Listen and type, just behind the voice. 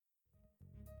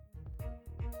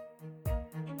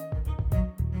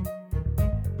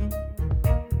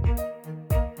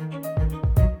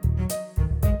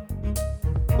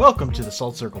Welcome to the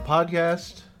Salt Circle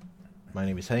Podcast. My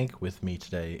name is Hank. With me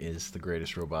today is the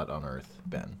greatest robot on Earth,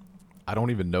 Ben. I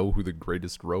don't even know who the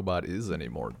greatest robot is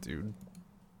anymore, dude.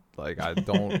 Like, I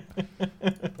don't.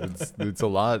 it's a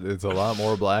lot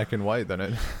more black and white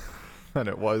than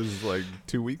it was like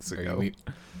 2 weeks ago. You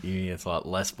mean it's a lot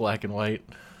less black and white?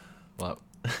 The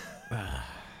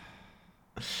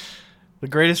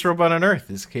greatest robot on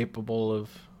Earth is capable of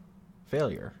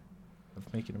failure,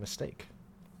 of making a mistake,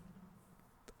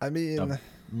 I mean, of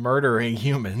murdering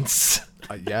humans.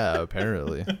 Yeah,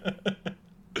 apparently.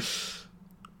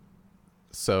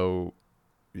 So,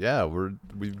 yeah,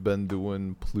 we've been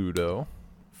doing Pluto.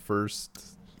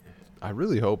 First, I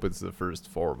really hope it's the first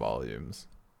 4 volumes.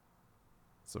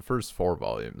 It's the first 4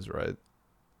 volumes, right?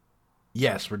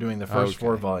 Yes, we're doing the first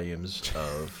 4 volumes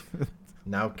of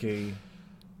Naoki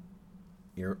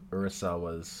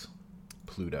Urasawa's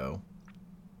Pluto,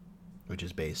 which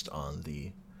is based on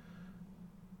the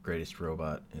greatest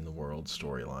robot in the world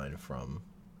storyline from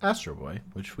Astro Boy,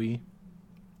 which we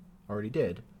already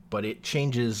did. But it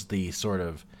changes the sort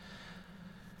of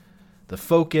the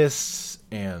focus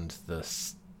and the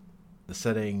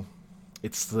setting.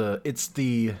 It's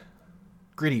the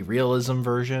gritty realism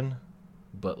version,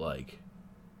 but like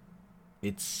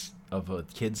it's of a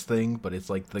kid's thing, but it's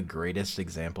like the greatest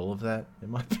example of that, in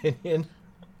my opinion.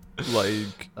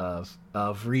 Like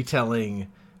of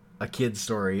retelling a kid's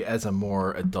story as a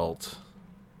more adult,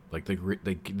 like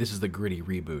this is the gritty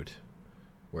reboot,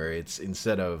 where it's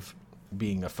instead of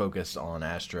being a focus on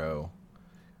Astro,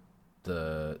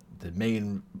 the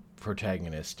main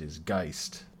protagonist is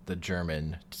Geist, the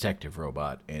German detective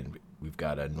robot, and we've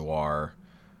got a noir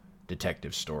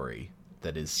detective story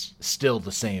that is still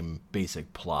the same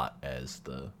basic plot as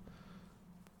the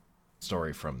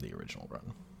story from the original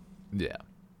run. Yeah.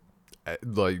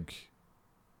 Like,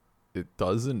 it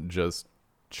doesn't just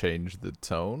change the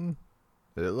tone.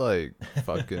 It, like,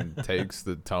 fucking takes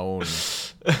the tone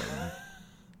and,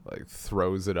 like,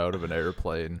 throws it out of an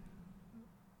airplane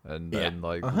and then,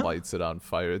 like, lights it on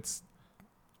fire. It's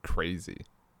crazy.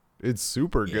 It's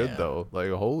super good, though. Like,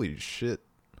 holy shit.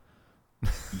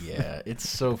 Yeah, it's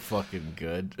so fucking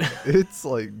good. It's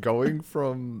like going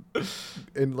from,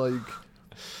 and like,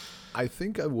 I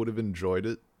think I would have enjoyed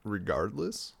it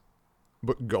regardless,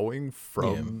 but going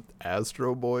from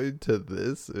Astro Boy to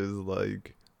this is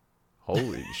like,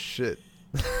 holy shit.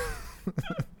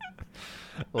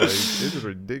 Like, it's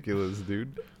ridiculous,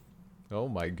 dude. Oh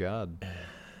my god.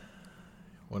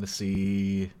 Want to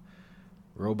see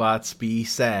robots be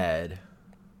sad.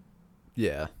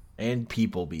 Yeah. And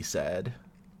people be sad.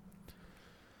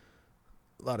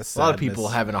 A lot of sadness. A lot of people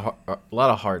having a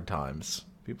lot of hard times.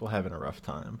 People having a rough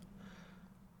time.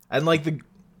 And like the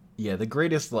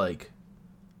greatest like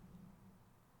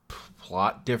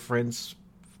plot difference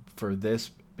for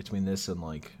this between this and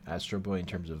like Astro Boy in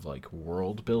terms of like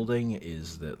world building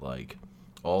is that like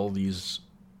all these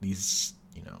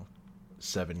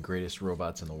 7 greatest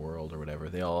robots in the world or whatever,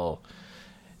 they all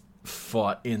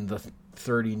fought in the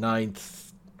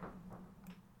 39th,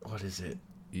 what is it?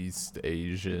 East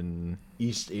Asian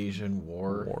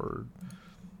War.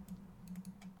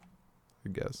 I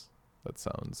guess that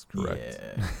sounds correct.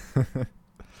 Yeah.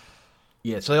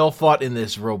 Yeah, so they all fought in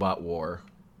this robot war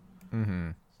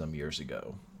some years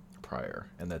ago prior,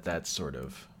 and that's sort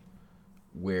of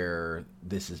where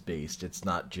this is based. It's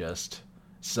not just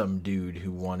some dude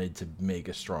who wanted to make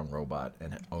a strong robot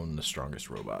and own the strongest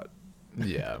robot.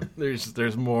 Yeah.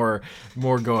 There's more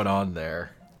going on there.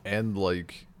 And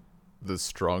like the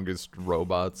strongest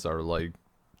robots are like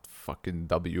fucking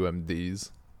WMDs.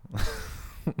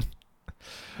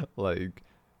 Like,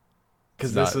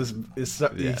 because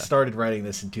he started writing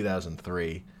this in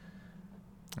 2003.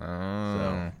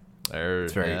 So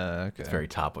it's very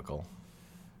topical.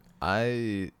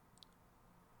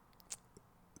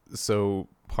 So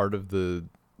part of the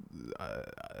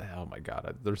oh my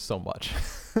god, there's so much.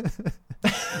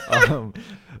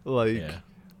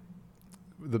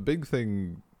 The big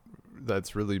thing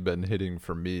that's really been hitting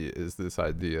for me is this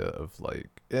idea of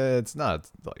like, it's not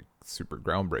like super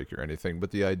groundbreaking or anything, but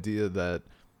the idea that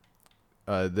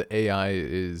the AI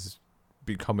is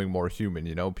becoming more human.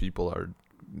 You know, people are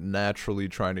naturally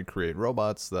trying to create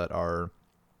robots that are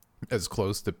as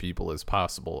close to people as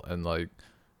possible, and like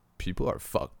people are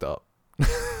fucked up.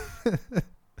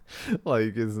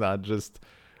 Like, it's not just,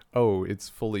 oh, it's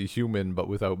fully human but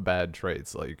without bad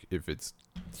traits. Like, if it's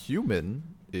human,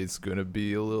 it's gonna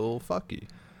be a little fucky.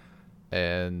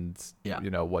 And you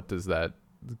know, what does that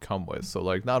come with? So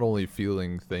like, not only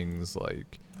feeling things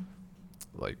like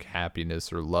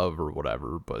happiness or love or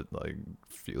whatever, but like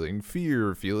feeling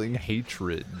fear, feeling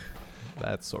hatred,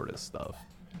 that sort of stuff.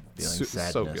 Feeling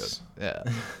So good. sadness. Yeah.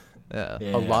 Yeah.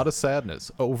 Yeah. A lot of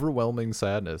sadness. Overwhelming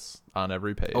sadness on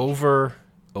every page.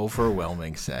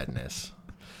 Overwhelming sadness.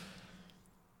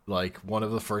 Like, one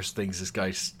of the first things this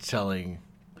guy's telling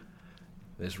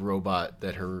this robot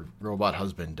that her robot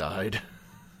husband died.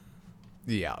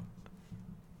 Yeah.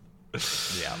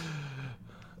 Yeah.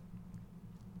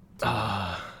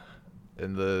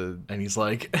 And he's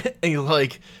like, do you want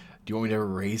me to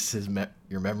erase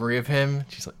your memory of him?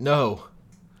 She's like, no.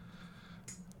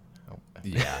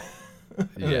 Yeah.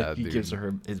 Yeah, He dude. gives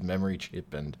her his memory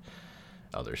chip, and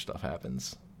other stuff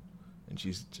happens, and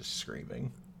she's just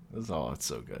screaming. It's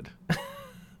so good.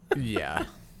 Yeah.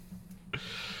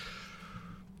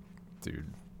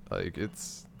 Dude, like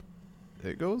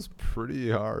it goes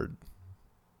pretty hard.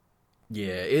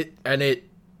 Yeah,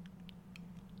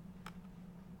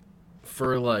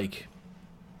 for like,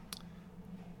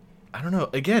 I don't know.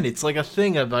 Again, it's like a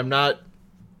thing of I'm not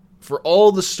for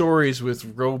all the stories with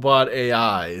robot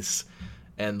AIs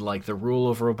and like the rule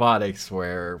of robotics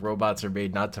where robots are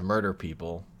made not to murder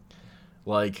people.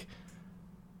 Like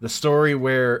the story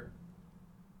where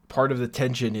part of the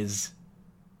tension is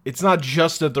it's not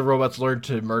just that the robots learn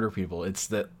to murder people, it's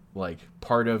that like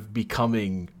part of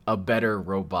becoming a better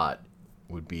robot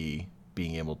would be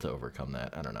being able to overcome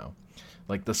that. I don't know.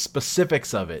 Like the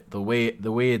specifics of it, the way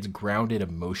it's grounded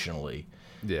emotionally,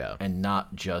 Yeah. and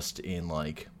not just in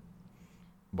like,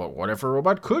 but what if a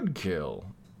robot could kill?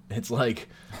 It's like,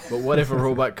 but what if a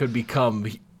robot could become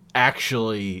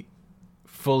actually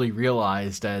fully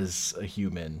realized as a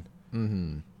human?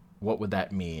 Mm-hmm. What would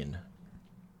that mean?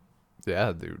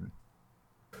 Yeah, dude.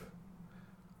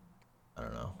 I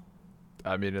don't know.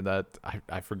 I mean, in that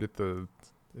I forget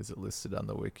is it listed on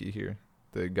the wiki here?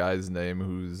 The guy's name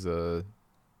who's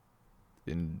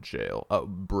in jail.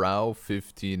 Brow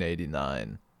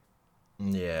 1589.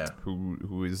 Yeah.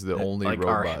 Who is the only Like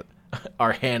robot?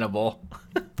 Our Hannibal.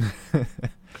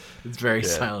 It's very Yeah.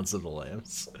 Silence of the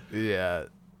Lambs. Yeah,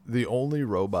 the only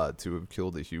robot to have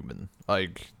killed a human,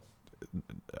 like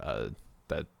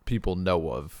that people know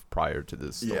of prior to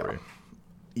this story.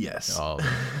 Yes.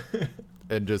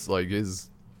 And just like his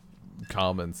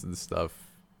comments and stuff,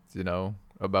 you know,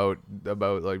 about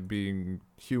like being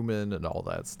human and all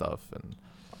that stuff, and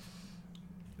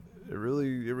it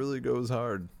really goes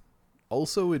hard.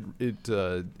 Also,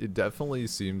 it definitely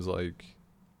seems like,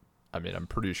 I mean, I'm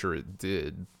pretty sure it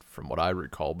did from what I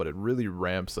recall, but it really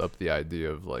ramps up the idea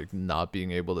of like not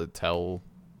being able to tell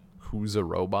who's a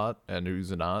robot and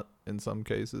who's not in some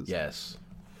cases. Yes.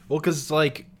 Well, because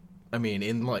like, I mean,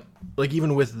 in like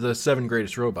even with the 7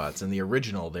 Greatest Robots in the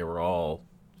original, they were all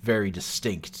very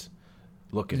distinct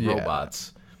looking Yeah.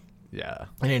 robots, Yeah.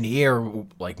 and in here,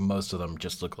 like most of them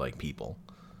just look like people.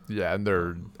 Yeah, and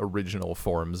their original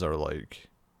forms are like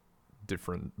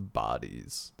different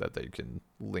bodies that they can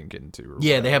link into. Or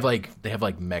Yeah, whatever, they have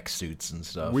like mech suits and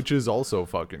stuff. which is also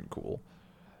fucking cool.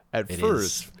 At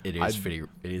first, it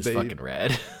is they- fucking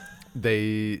rad.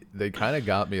 they kind of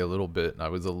got me a little bit, and I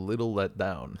was a little let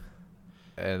down.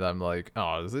 And I'm like,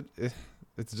 oh, is it?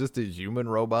 It's just a human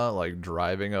robot like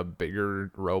driving a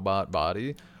bigger robot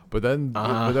body. But then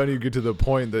you get to the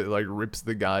point that like rips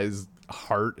the guy's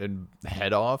heart and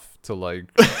head off to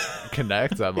like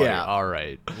connect. I'm like, Yeah. all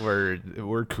right,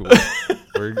 we're cool,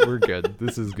 we're good.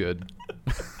 This is good.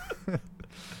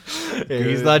 Yeah,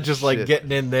 he's Good not just like shit.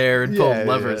 getting in there and pulling Yeah,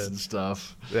 levers yeah. and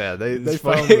stuff. Yeah, they He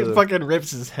found fucking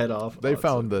rips his head off. they Oh, it's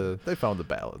found so- the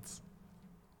balance.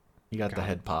 You got the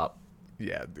head pop.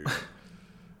 Yeah, dude.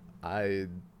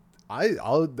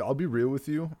 I'll be real with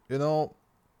you. You know,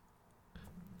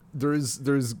 there's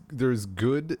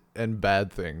good and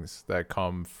bad things that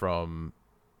come from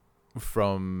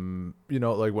you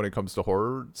know, like when it comes to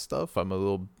horror stuff. I'm a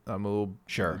little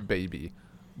Sure. baby,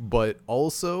 but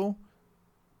also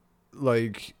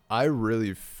like I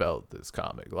really felt this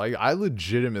comic. Like I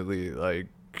legitimately like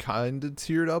kind of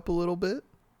teared up a little bit.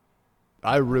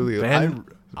 I really Ben?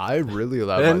 I really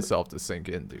allowed Ben? myself to sink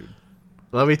in, dude.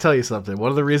 Let me tell you something. One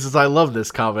of the reasons I love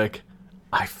this comic,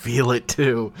 I feel it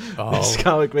too. This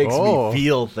comic makes me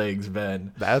feel things,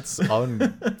 Ben. That's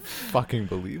fucking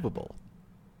believable.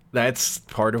 That's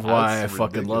part of why That's I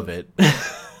fucking love it.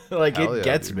 Like Hell it yeah,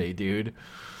 gets dude. me, dude.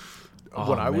 When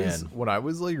Oh, when I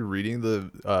was like reading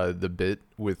the bit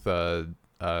with hang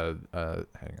on,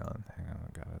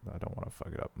 God, I don't want to fuck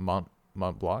it up. Mont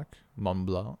Blanc.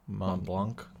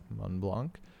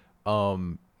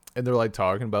 And they're like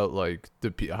talking about like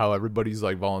how everybody's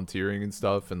like volunteering and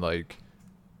stuff, and like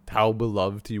how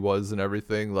beloved he was and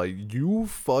everything. Like you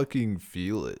fucking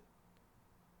feel it.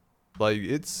 Like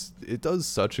it does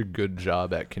such a good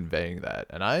job at conveying that,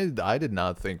 and I did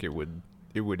not think it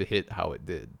would hit how it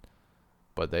did.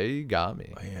 but they got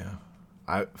me. Yeah,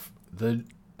 the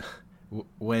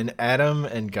when Adam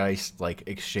and Geist like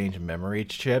exchange memory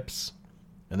chips,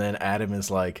 and then Adam is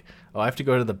like, "Oh, I have to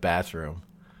go to the bathroom."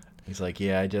 He's like,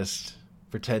 "Yeah, I just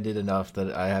pretended enough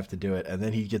that I have to do it," and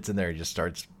then he gets in there and just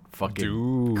starts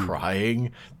fucking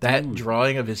crying. That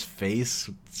drawing of his face,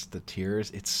 the tears,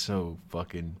 it's so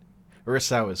fucking.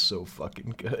 Urasawa is so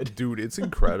fucking good, dude. It's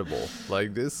incredible.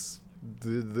 Like this,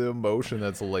 the emotion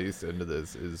that's laced into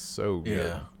this is so good.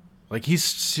 Yeah, like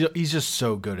he's just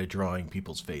so good at drawing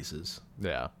people's faces.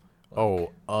 Yeah.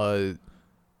 The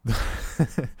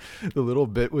little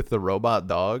bit with the robot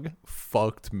dog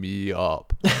fucked me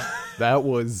up. That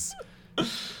was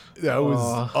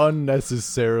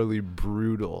unnecessarily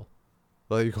brutal.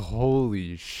 Like,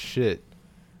 holy shit.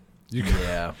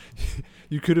 Yeah.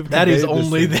 You could have. That is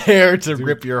only there to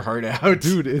rip your heart out,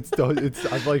 dude.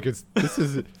 I'm like, this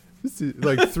is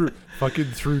like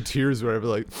through tears, wherever.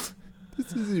 Like,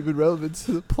 this isn't even relevant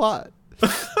to the plot.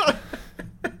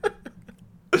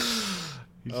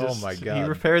 Oh my god! He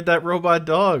repaired that robot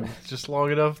dog just long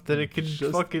enough that it could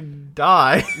fucking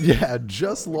die. Yeah,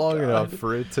 just long enough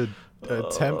for it to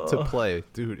attempt to play,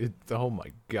 dude. Oh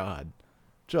my god,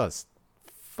 just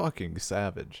fucking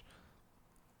savage.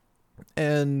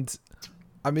 And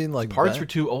I mean, like, parts were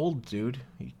too old, dude.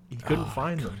 He couldn't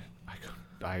find them.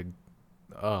 Why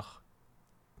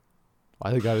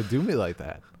they gotta do me like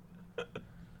that?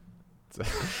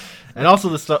 And also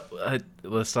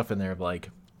the stuff in there, like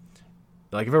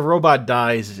if a robot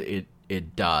dies,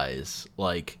 it dies.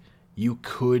 Like, you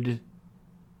could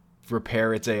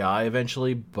repair its AI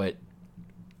eventually, but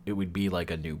it would be like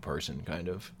a new person, kind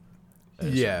of.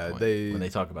 Yeah, when they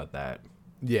talk about that.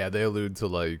 Yeah, they allude to,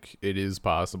 like, it is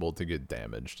possible to get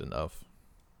damaged enough.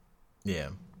 Yeah.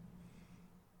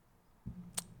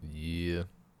 Yeah.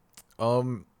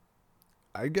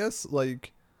 I guess,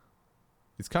 like,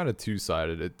 it's kind of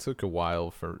two-sided. It took a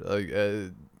while for, like,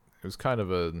 it was kind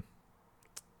of a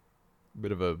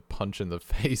bit of a punch in the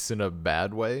face in a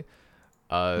bad way.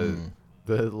 The,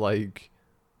 like,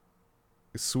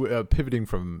 pivoting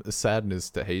from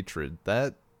sadness to hatred,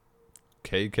 that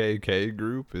KKK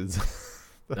group is...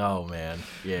 Oh man,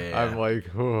 yeah. I'm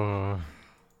like, oh.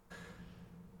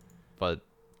 But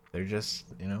they're just,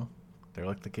 they're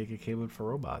like the KKK but for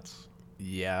robots.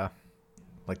 Yeah,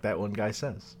 like that one guy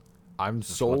says.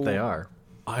 That's what they are.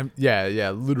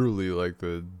 Literally like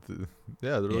the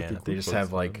they're like they just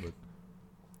have like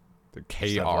the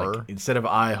KR like, instead of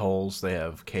eye holes, they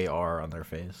have KR on their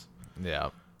face. Yeah.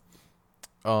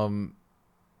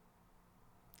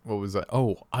 What was that?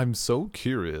 Oh, I'm so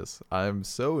curious. I'm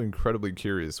so incredibly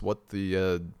curious what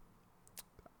the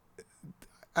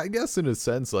I guess in a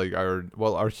sense, like,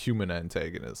 our human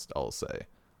antagonist, I'll say.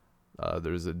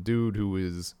 There's a dude who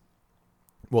is,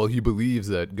 well, he believes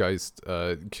that Geist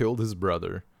killed his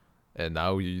brother, and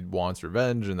now he wants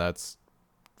revenge, and that's,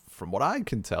 from what I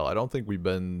can tell, I don't think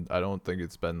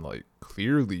it's been, like,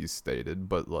 clearly stated,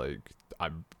 but, like,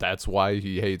 that's why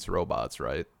he hates robots,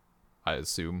 right? I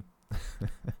assume.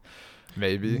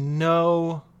 Maybe.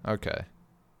 No. Okay.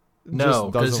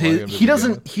 No, because he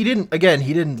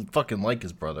didn't fucking like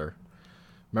his brother.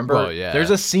 Remember? Well, yeah.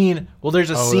 There's a scene. Well, there's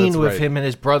a scene with right. him and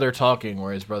his brother talking,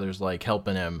 where his brother's like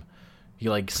helping him. He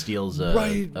like steals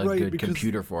a good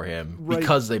computer for him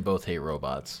because they both hate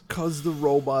robots. Because the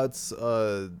robots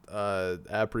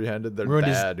apprehended their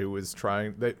dad, who was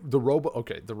trying. The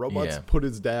robots put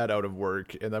his dad out of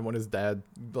work, and then when his dad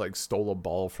like stole a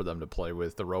ball for them to play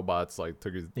with, the robots like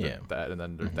took his dad, and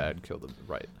then their dad killed him.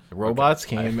 Right. The robots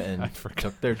came and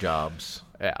took their jobs.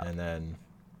 Yeah. And then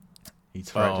he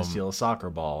tried to steal a soccer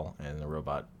ball, and the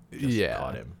robot just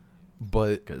caught him.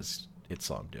 But because it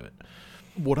saw him do it.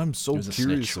 What I'm so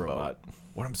curious about,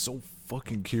 what I'm so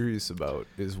fucking curious about,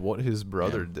 is what his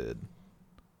brother did.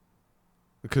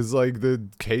 Because, like, the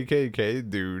KKK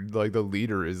dude, like, the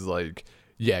leader is like,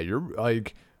 yeah, you're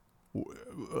like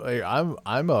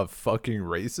I'm a fucking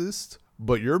racist,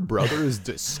 but your brother is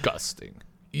disgusting,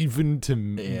 even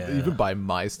by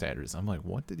my standards. I'm like,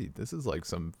 what did he? This is like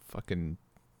some fucking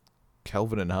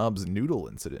Calvin and Hobbes noodle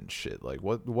incident shit. Like,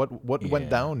 what went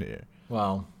down here?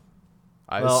 Well.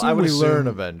 I assume we learn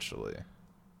eventually.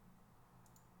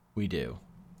 We do.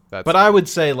 But I would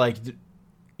say, like,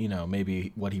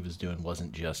 maybe what he was doing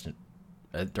wasn't just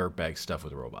a dirtbag stuff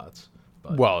with robots.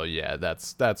 But, well, yeah,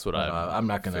 that's what I'm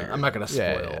not gonna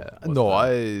spoil. Yeah. No,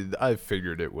 I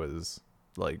figured it was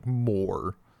like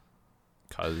more,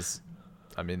 because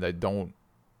I mean, they don't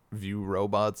view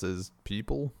robots as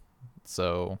people,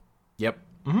 so yep.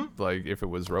 Like, if it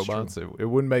was robots, it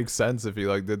wouldn't make sense if he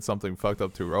like did something fucked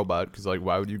up to a robot, because like,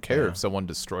 why would you care if someone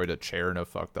destroyed a chair in a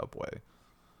fucked up way?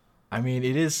 I mean,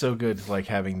 it is so good, like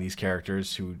having these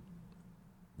characters who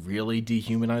really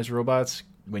dehumanize robots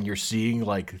when you're seeing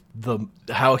like the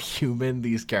how human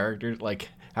these characters, like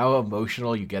how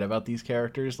emotional you get about these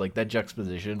characters. Like that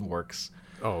juxtaposition works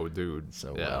Oh, dude.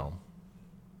 so Yeah, well.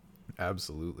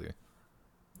 absolutely.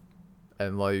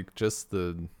 And like just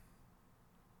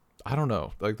I don't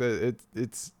know, like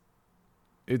it's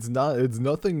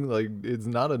nothing, like it's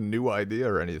not a new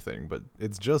idea or anything, but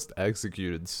it's just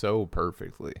executed so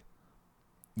perfectly.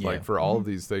 Yeah. Like for all of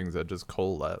these things that just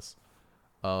coalesce.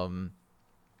 And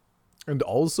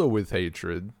also with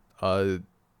Hatred, I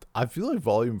feel like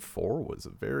Volume 4 was a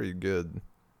very good.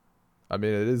 I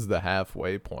mean, it is the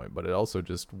halfway point, but it also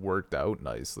just worked out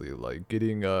nicely. Like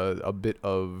getting a bit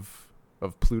of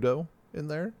Pluto in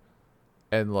there,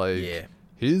 and like Yeah.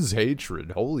 his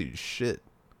hatred. Holy shit!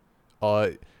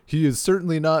 He is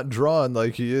certainly not drawn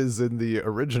like he is in the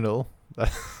original.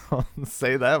 I'll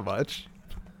say that much.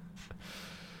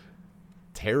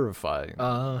 Terrifying.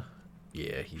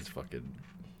 Yeah, he's fucking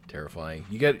terrifying.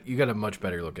 You get a much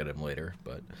better look at him later,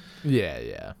 but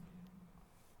Yeah.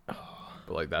 But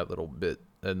like that little bit,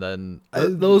 and then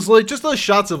those like just those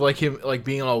shots of like him like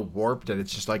being all warped and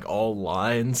it's just like all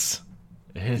lines.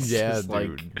 It's yeah, just,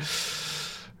 dude. like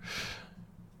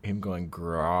him going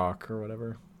grok or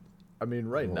whatever. I mean,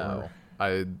 right Or- now,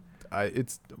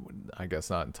 it's, I guess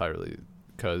not entirely,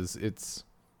 because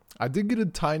I did get a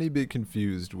tiny bit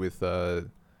confused with,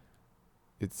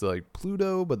 it's like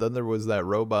Pluto, but then there was that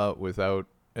robot without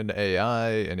an AI,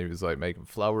 and he was like making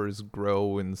flowers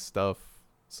grow and stuff.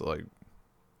 So like,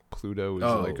 Pluto is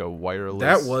like a wireless.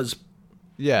 That was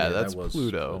yeah, that that's was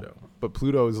Pluto. But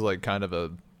Pluto is like kind of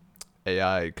a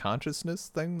AI consciousness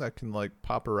thing that can like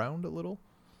pop around a little.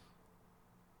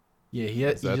 Yeah, he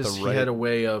had Is that the he right- had a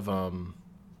way of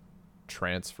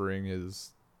Transferring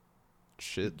his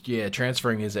shit.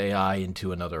 transferring his AI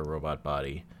into another robot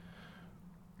body,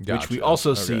 which we Gotcha.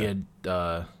 also see Okay. in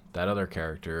that other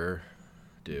character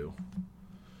do.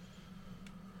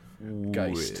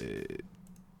 Geist.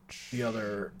 The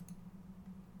other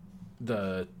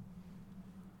the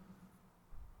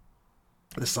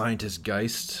scientist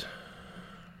Geist,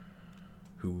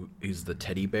 who is the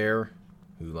teddy bear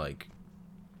who like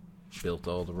built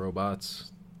all the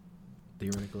robots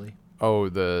theoretically. Oh,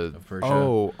 Of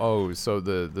Persia. so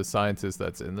the scientist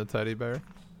that's in the teddy bear,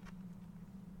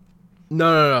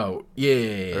 No.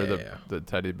 Yeah. or the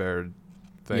teddy bear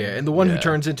thing. Yeah, and the one who Yeah.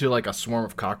 turns into like a swarm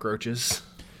of cockroaches.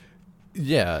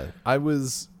 Yeah, I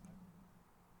was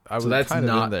So that's kind of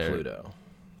in not there. Pluto.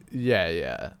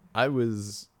 Yeah. I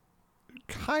was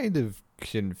kind of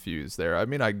confused there. I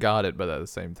mean, I got it, but at the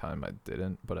same time, I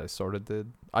didn't. But I sort of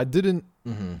did. I didn't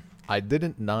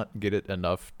not get it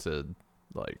enough to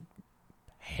like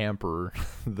hamper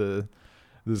the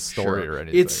story Sure. or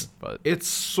anything. But It's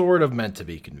sort of meant to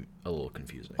be a little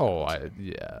confusing. I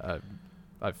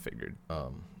figured.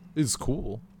 It's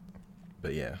cool.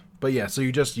 But yeah. So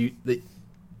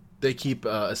they keep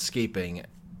escaping,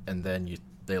 and then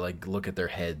they like look at their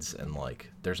heads, and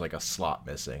like there's like a slot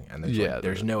missing, and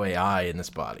there's no AI in this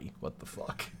body. What the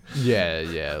fuck?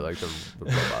 Yeah, like the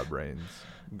robot brains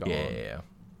gone. Yeah.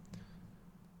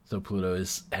 So Pluto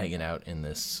is hanging out in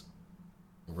this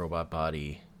robot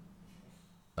body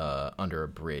under a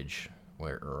bridge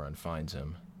where Uran finds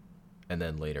him. And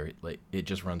then later, like, it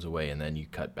just runs away, and then you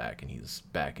cut back, and he's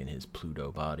back in his Pluto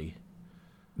body,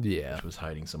 Yeah. which was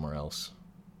hiding somewhere else.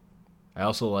 I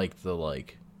also like the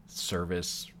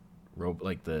service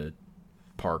like the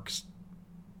parks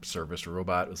service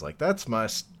robot was like, that's my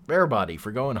spare body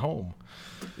for going home.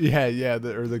 Yeah,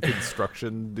 or the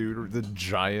construction dude, or the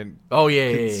giant Oh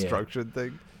yeah. construction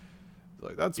thing.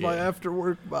 Like, that's my Yeah. after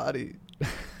work body.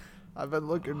 I've been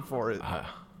looking for it. I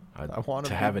want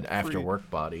to have an free. after work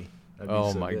body. That'd be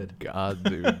Oh so my good. god,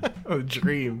 dude. A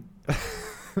dream.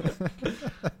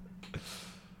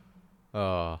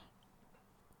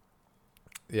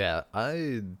 Yeah,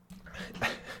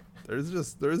 there's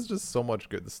just so much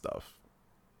good stuff.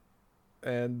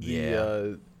 And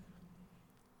the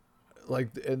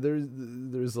and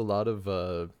there's a lot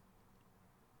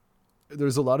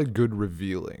of good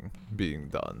revealing being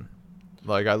done.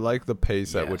 Like, I like the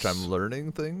pace at which Yes. I'm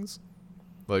learning things.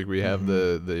 Like, we have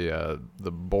the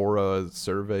Bora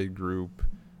survey group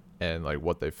and like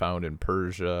what they found in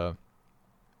Persia.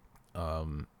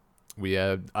 We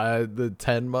had the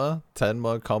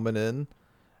Tenma coming in,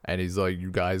 and he's like,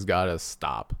 "You guys gotta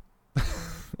stop.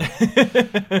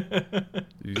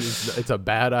 It's a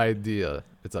bad idea.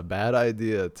 It's a bad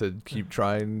idea to keep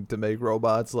trying to make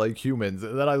robots like humans."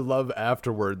 And then I love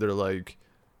afterward, they're like,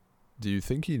 "Do you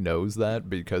think he knows that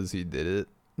because he did it?"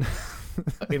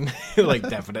 I mean, like,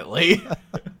 definitely.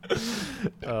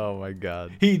 Oh my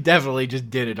god. He definitely just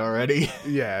did it already.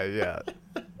 Yeah.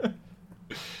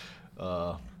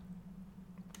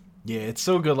 Yeah, it's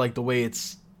so good, like the way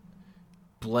it's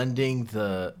blending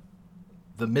the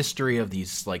mystery of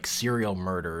these like serial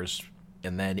murders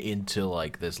and then into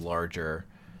like this larger,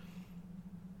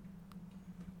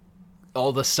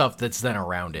 all the stuff that's then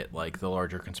around it, like the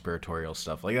larger conspiratorial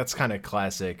stuff. Like that's kind of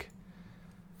classic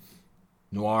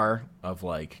noir of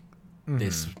like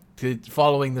this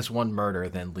following this one murder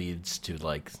then leads to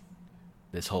like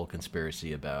this whole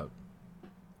conspiracy about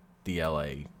the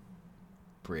LA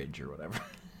bridge or whatever.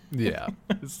 Yeah.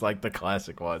 It's like the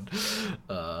classic one.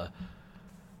 But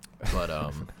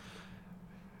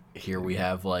here we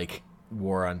have like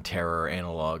War on Terror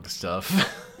analog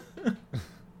stuff.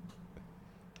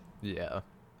 Yeah.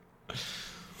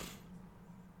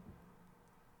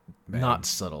 Not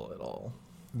subtle at all,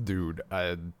 Dude,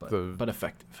 but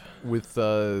effective. with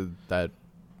that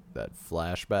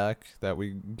flashback that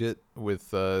we get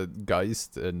with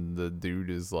Geist, and the dude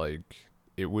is like,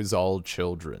 it was all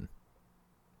children.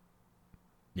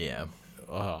 Yeah.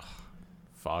 Ugh.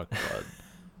 Fuck, bud.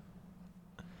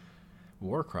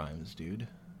 War crimes, dude.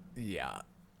 Yeah.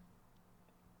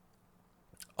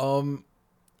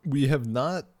 We have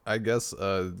not, I guess,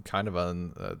 kind of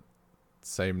on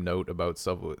same note about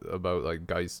stuff about like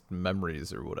Geist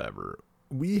memories or whatever.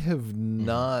 We have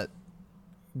not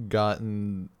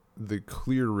gotten the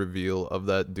clear reveal of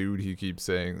that dude he keeps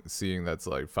seeing that's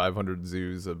like 500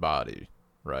 zoos a body,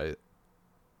 right?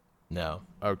 No.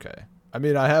 Okay. I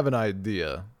mean, I have an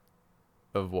idea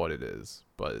of what it is,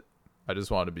 but I just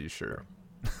want to be sure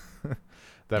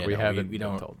that we haven't we been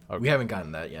don't told. Okay. we haven't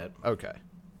gotten that yet. Okay.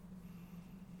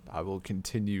 I will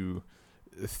continue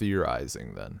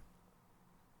theorizing then.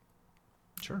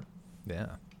 Sure.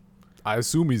 Yeah. I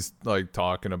assume he's like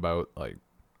talking about like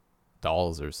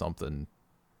dolls or something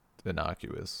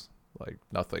innocuous, like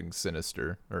nothing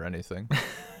sinister or anything.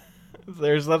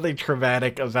 There's nothing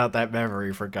traumatic about that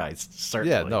memory for Geist,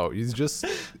 certainly. Yeah, no, he's just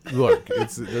look,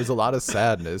 there's a lot of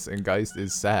sadness, and Geist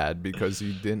is sad because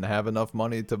he didn't have enough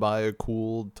money to buy a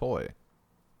cool toy.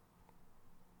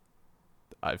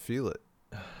 I feel it.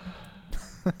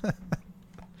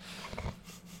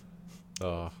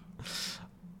 But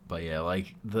yeah,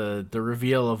 like the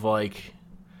reveal of like,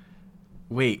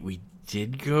 wait, we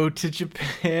did go to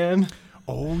Japan?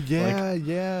 Oh yeah,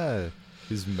 yeah.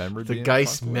 His memory, The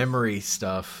Geist memory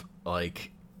stuff,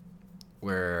 like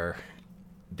where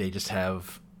they just they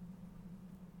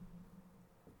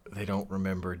don't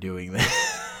remember doing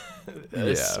this.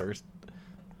 Yeah. Or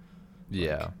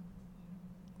Yeah.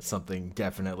 something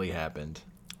definitely happened.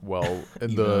 Well,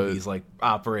 Even though he's like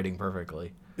operating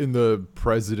perfectly. in the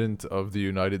president of the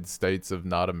United States of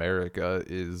not America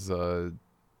is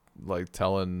like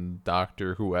telling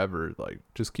Dr. whoever, like,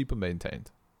 just keep him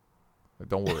maintained. Like,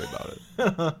 don't worry about it.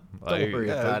 Don't worry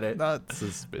about it. Not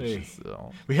suspicious at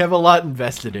all. We have a lot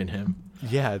invested in him.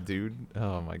 Yeah, dude.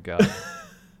 Oh my god.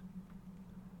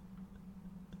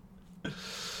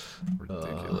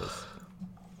 Ridiculous.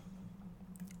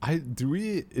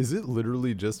 Is it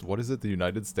literally just, what is it, the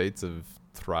United States of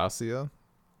Thracia?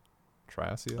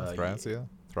 Thracia?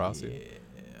 Yeah.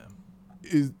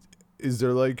 Is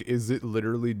there like, is it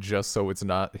literally just so it's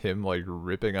not him like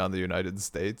ripping on the United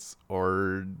States,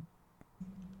 or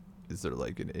is there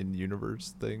like an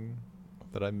in-universe thing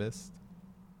that I missed?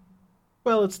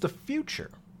 Well, it's the future.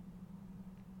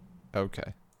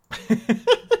 Okay.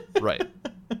 Right.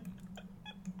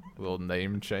 Little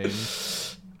name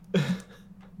change.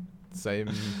 Same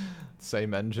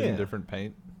engine, Yeah. different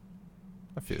paint.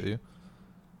 I feel you.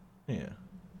 Yeah.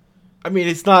 I mean,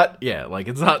 it's not, like,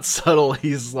 it's not subtle.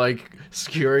 He's, like,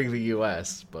 skewering the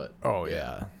U.S., but... Oh,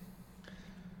 yeah.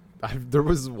 There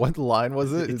was, what line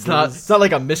was it? It's not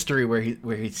like a mystery where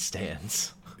he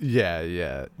stands. Yeah,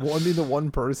 yeah. Well, I mean, the one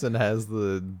person has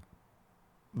the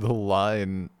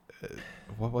line...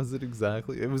 What was it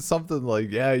exactly? It was something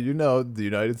like, yeah, you know, the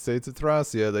United States of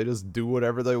Thracia, they just do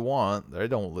whatever they want. They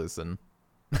don't listen.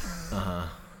 Uh-huh.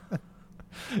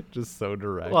 Just so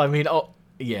direct. Well, I mean,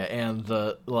 yeah, and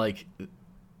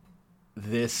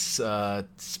this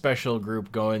special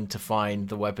group going to find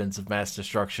the weapons of mass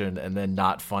destruction and then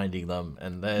not finding them,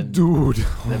 and then dude,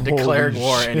 then declaring holy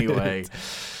war shit. anyway.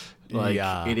 Like,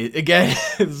 yeah. it is, again,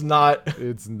 it's not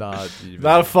even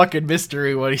not a fucking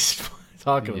mystery what he's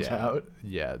talking about.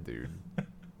 Yeah, dude.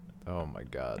 Oh my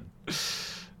god.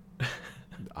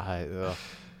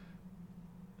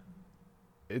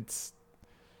 It's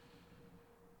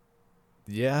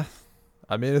yeah.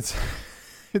 I mean, it's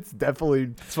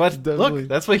definitely.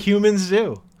 That's what humans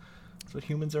do. That's what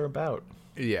humans are about.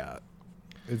 Yeah,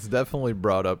 it's definitely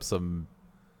brought up some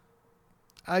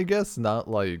I guess not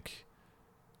like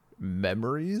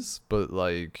memories, but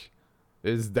like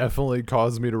it's definitely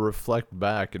caused me to reflect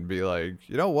back and be like,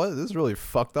 you know what, this really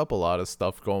fucked up a lot of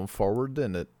stuff going forward,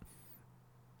 didn't it?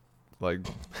 Like,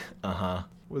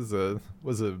 was a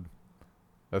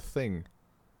thing.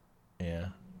 Yeah.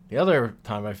 The other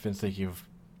time I've been thinking of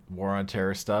War on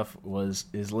Terror stuff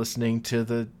is listening to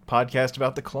the podcast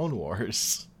about the Clone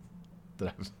Wars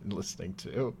that I've been listening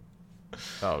to.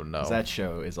 Oh no. That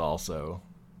show is also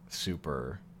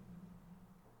super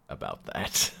about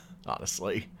that,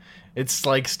 honestly. It's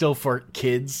like still for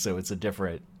kids, so it's a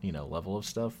different, level of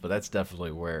stuff, but that's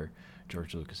definitely where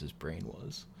George Lucas's brain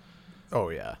was. Oh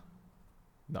yeah.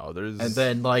 No, there's... And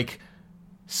then, like,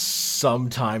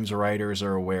 sometimes writers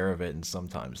are aware of it and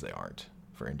sometimes they aren't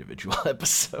for individual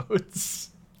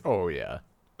episodes. Oh, yeah.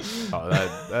 Oh,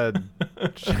 that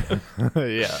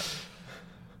yeah.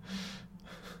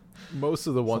 Most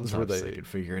of the ones sometimes where they could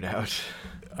figure it out.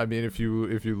 I mean, if you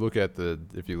look at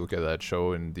that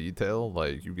show in detail,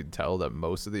 like, you can tell that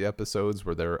most of the episodes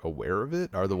where they're aware of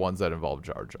it are the ones that involve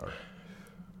Jar Jar.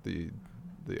 The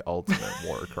ultimate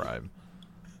war crime.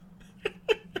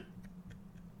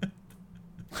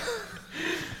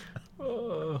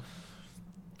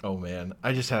 Oh man,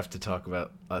 I just have to talk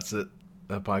about that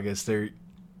podcast.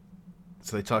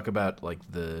 So they talk about like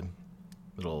the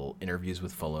little interviews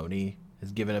with Filoni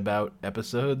has given about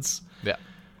episodes. Yeah.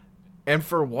 And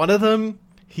for one of them,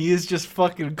 he is just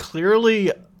fucking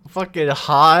clearly fucking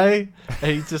high,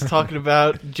 and he's just talking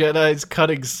about Jedi's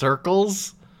cutting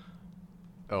circles.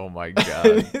 Oh my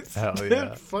god! Hell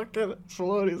yeah! Fucking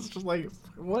Filoni is just like,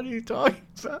 what are you talking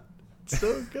about? It's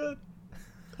so good.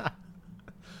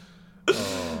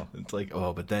 Oh, it's like,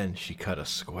 oh, but then she cut a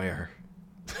square.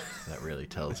 That really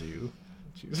tells you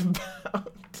what she was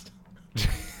about.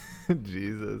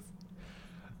 Jesus.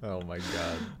 Oh my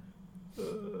god.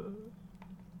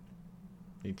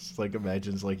 He just like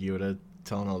imagines like Yoda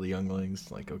telling all the younglings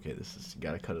like, okay, you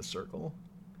gotta cut a circle.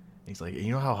 And he's like,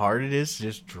 you know how hard it is to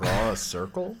just draw a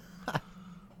circle? It's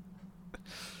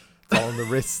all on the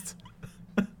wrist.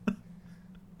 Oh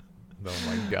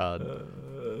my god.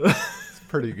 It's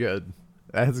pretty good.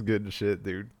 That's good shit,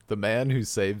 dude. The man who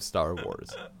saved Star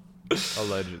Wars.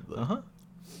 Allegedly. Uh-huh.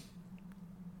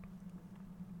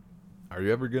 Are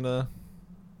you gonna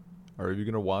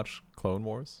watch Clone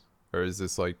Wars? Or is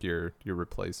this like your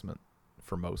replacement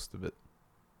for most of it?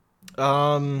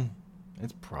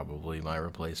 It's probably my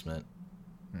replacement.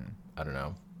 I don't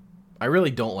know. I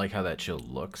really don't like how that show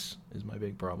looks, is my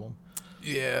big problem.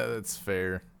 Yeah, that's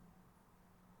fair.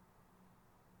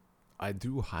 I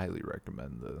do highly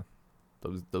recommend the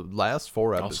last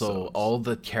 4 episodes. Also, all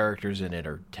the characters in it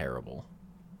are terrible.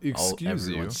 Excuse you.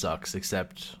 Everyone sucks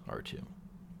except R2.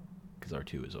 Because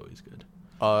R2 is always good.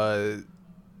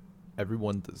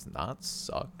 Everyone does not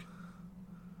suck.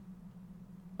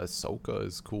 Ahsoka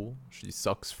is cool. She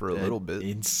sucks for a little bit.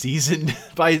 I'm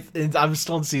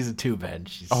still in season 2, Ben.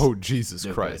 Oh, Jesus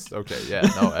Christ. Good. Okay, yeah.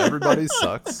 No, everybody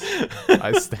sucks.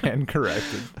 I stand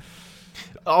corrected.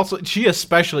 Also, she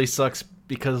especially sucks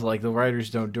because like the writers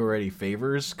don't do her any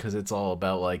favors because it's all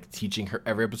about like teaching her.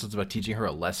 Every episode's about teaching her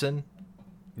a lesson.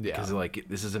 Yeah. Because like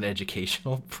this is an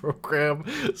educational program,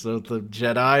 so the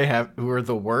Jedi who are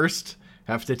the worst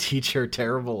have to teach her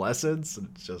terrible lessons. And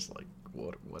it's just like,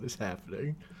 what is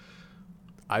happening?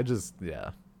 It's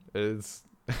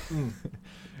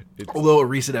Although a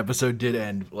recent episode did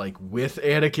end like with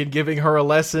Anakin giving her a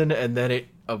lesson, and then it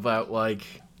about like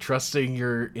trusting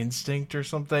your instinct or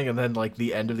something, and then like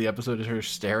the end of the episode is her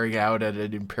staring out at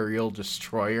an Imperial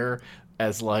destroyer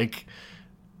as like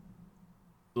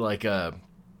a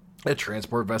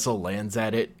transport vessel lands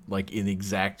at it like in the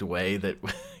exact way that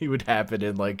it would happen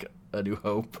in like A New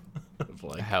Hope.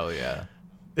 Like, hell yeah.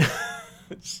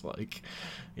 It's like,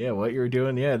 yeah, what you're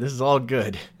doing, yeah, this is all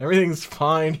good. Everything's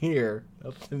fine here.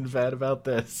 Nothing bad about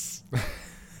this.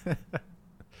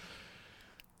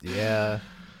 Yeah.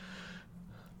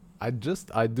 I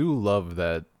do love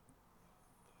that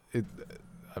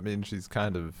I mean, she's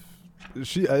kind of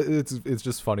it's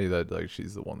just funny that like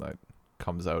she's the one that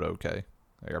comes out okay.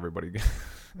 Like everybody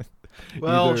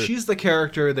well, she's the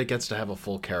character that gets to have a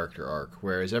full character arc,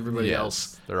 whereas everybody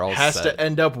else they're all has to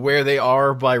end up where they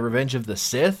are by Revenge of the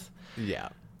Sith. Yeah.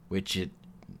 Which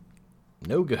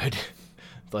no good.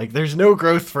 Like there's no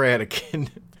growth for Anakin.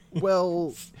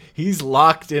 Well, he's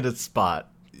locked in a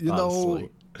spot. You honestly. know,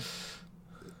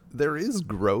 there is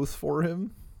growth for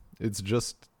him. It's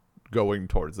just going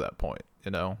towards that point,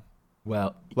 you know?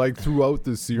 Well, like throughout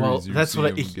the series, that's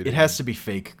what it has to be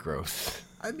fake growth.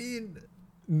 I mean,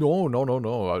 no.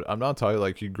 I'm not talking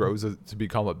like he grows to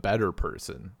become a better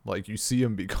person. Like you see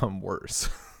him become worse.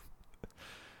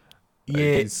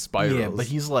 Yeah, he spirals. yeah, but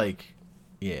he's like,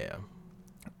 yeah.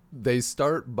 They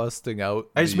start busting out.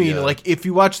 I just mean, like, if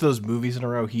you watch those movies in a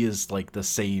row, he is like the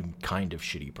same kind of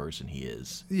shitty person he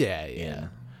is yeah, in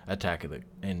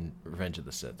in Revenge of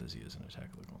the Sith as he is in Attack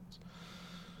of the Clones.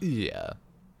 Yeah.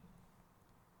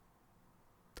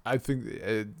 I think,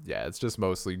 it's just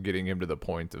mostly getting him to the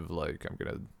point of, like, I'm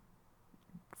going to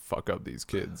fuck up these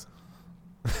kids.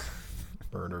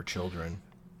 Murder children.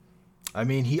 I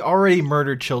mean, he already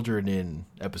murdered children in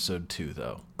episode 2,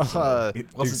 though. So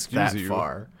it wasn't that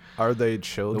far. Are they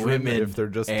children women if they're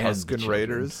just Tusken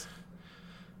Raiders?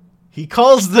 He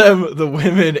calls them the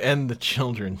women and the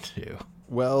children, too.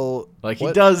 Well, like,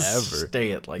 he does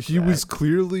stay it like that. He was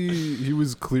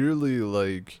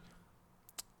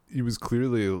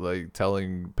clearly like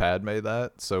telling Padme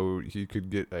that so he could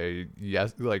get a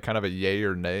yes, like kind of a yay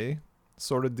or nay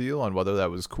sort of deal on whether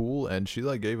that was cool, and she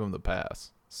like gave him the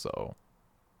pass. So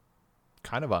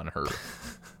kind of on her.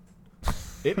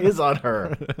 It is on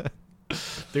her.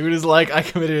 Dude is like, I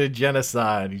committed a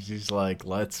genocide. She's like,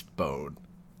 let's bone.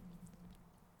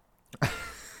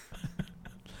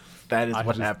 That is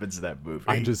what happens in that movie.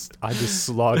 I just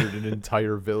slaughtered an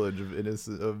entire village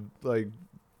of like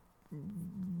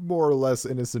more or less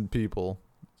innocent people,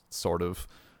 sort of.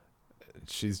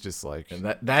 She's just like,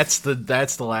 and that's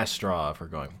the last straw of her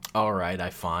going, all right,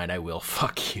 I will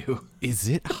fuck you. Is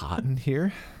it hot in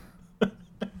here?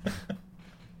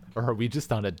 Or are we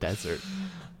just on a desert?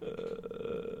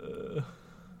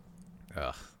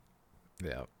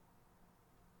 Yeah.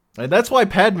 And that's why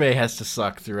Padme has to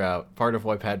suck throughout. Part of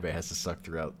why Padme has to suck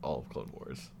throughout all of Clone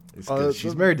Wars. Because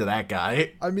she's married to that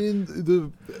guy. I mean,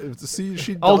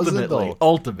 she doesn't,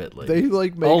 ultimately. They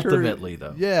like make ultimately, her,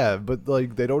 though. Yeah, but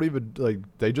like they don't even like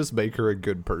they just make her a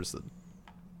good person.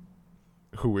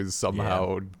 Who is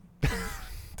somehow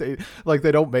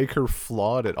they don't make her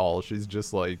flawed at all. She's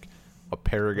just like a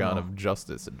paragon of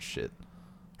justice and shit.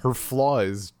 Her flaw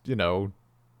is,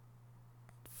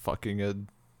 fucking a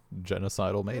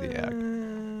genocidal maniac.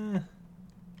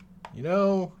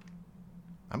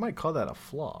 I might call that a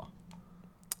flaw.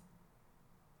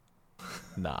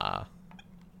 Nah.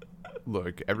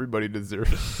 Look, everybody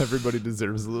deserves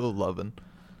a little loving.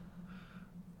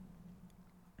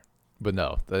 But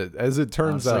no, as it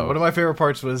turns out, one of my favorite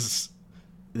parts was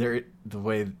the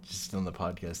way just on the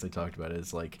podcast they talked about it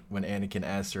is like when Anakin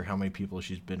asked her how many people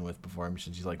she's been with before him,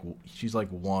 she's like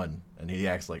one, and he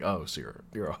acts like, oh, so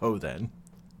you're a hoe then.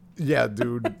 Yeah,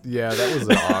 dude. Yeah, that was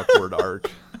an awkward arc.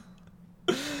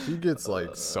 He gets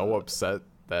like so upset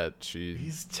that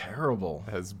he's terrible.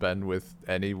 Has been with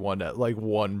anyone, like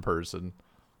one person.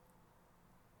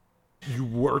 You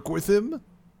work with him?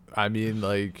 I mean,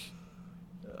 like,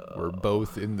 we're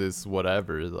both in this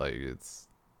whatever. Like,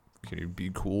 can you be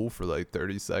cool for like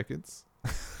 30 seconds?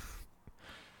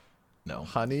 No,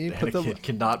 honey,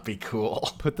 cannot be cool.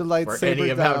 Put the lightsaber for any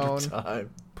down. Amount of time.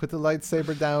 Put the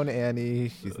lightsaber down, Annie.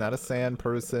 He's not a sand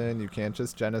person. You can't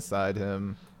just genocide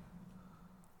him.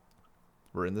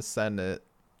 We're in the Senate.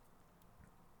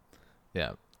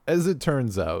 Yeah. As it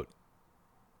turns out,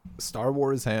 Star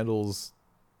Wars handles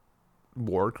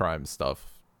war crime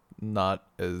stuff not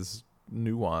as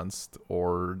nuanced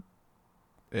or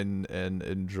in an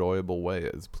enjoyable way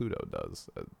as Pluto does.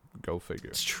 Go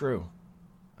figure. It's true.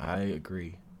 I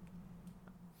agree.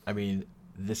 I mean,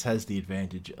 this has the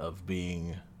advantage of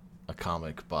being a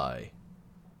comic by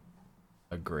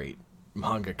a great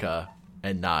mangaka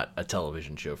and not a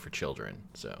television show for children.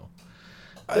 So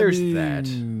there's that.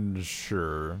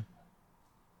 Sure.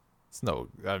 It's no,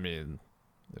 I mean,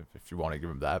 if you want to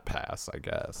give him that pass, I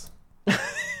guess.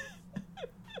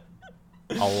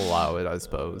 I'll allow it, I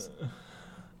suppose.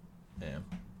 Yeah.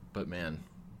 But man,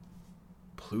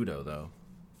 Pluto though.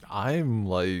 I'm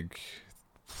like,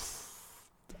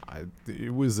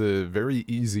 it was a very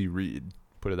easy read,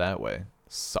 put it that way.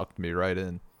 Sucked me right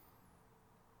in.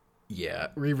 Yeah,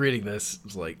 rereading this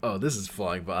was like, oh, this is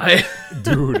flying by.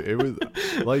 Dude, it was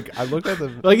like, I looked at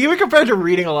the like, even compared to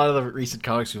reading a lot of the recent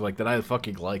comics like that I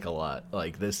fucking like a lot.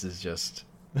 Like, this is just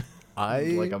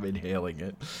like I'm inhaling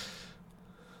it.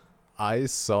 I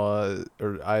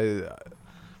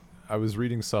was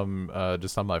reading some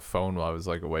just on my phone while I was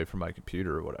like away from my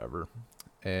computer or whatever,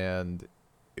 and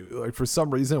like for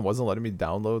some reason it wasn't letting me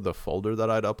download the folder that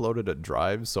I'd uploaded to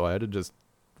Drive, so I had to just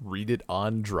read it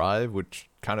on Drive, which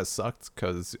kind of sucked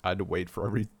because I had to wait for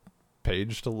every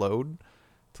page to load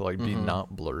to like be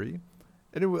not blurry.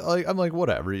 And it was like, I'm like,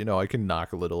 whatever, I can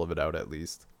knock a little of it out at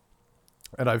least.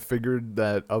 And I figured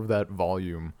that of that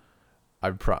volume,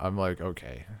 I'm like,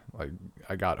 okay, like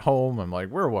I got home. I'm like,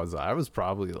 where was I? I was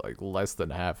probably like less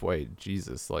than halfway.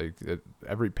 Jesus, like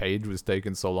every page was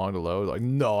taking so long to load. Like,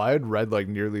 no, I had read like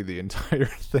nearly the entire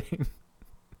thing.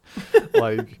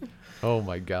 Like, oh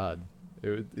my god,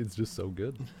 it's just so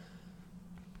good.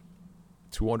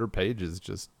 200 pages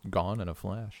just gone in a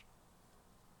flash.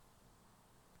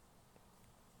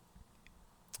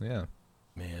 Yeah,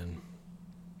 Man.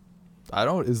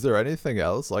 Is there anything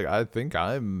else? Like, I think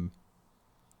I'm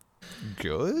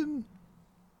good.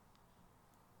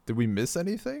 Did we miss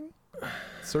anything?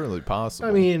 Certainly possible.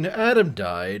 I mean, Adam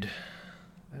died.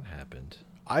 That happened.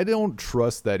 I don't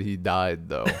trust that he died,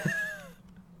 though.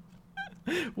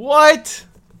 What?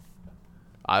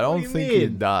 I What don't do you think he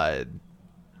mean? died.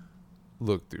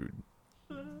 Look, dude.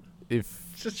 If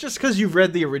It's just because you've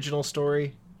read the original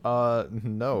story?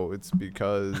 no, it's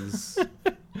because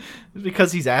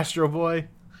Because he's Astro Boy?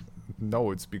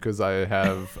 no, it's because I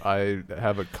have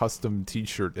a custom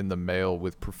T-shirt in the mail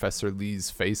with Professor Lee's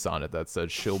face on it that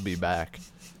says she'll be back.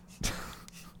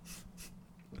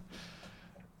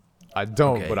 I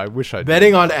don't, Okay. but I wish I did.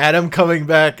 Betting on Adam coming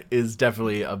back is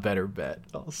definitely a better bet,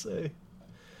 I'll say.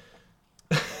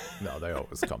 No, they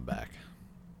always come back.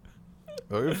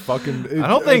 They're fucking. I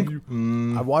don't think.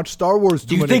 I watched Star Wars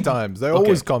too you many think- times. They okay,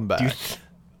 always come back.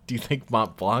 Do you think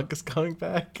Mont Blanc is coming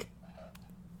back?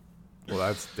 Well,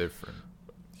 that's different.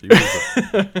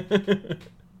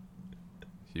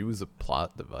 He was a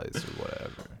plot device or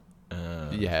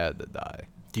whatever. He had to die.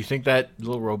 Do you think that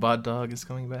little robot dog is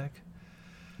coming back?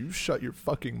 You shut your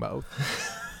fucking mouth.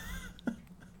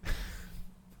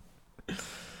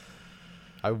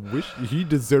 I wish he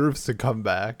deserves to come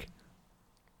back.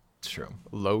 It's true.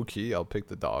 Low key, I'll pick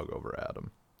the dog over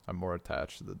Adam. I'm more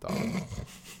attached to the dog.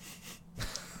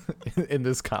 In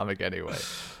this comic anyway.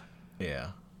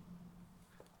 Yeah.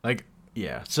 Like,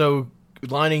 yeah. So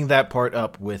lining that part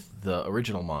up with the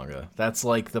original manga, that's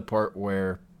like the part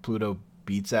where Pluto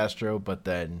beats Astro, but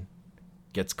then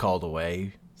gets called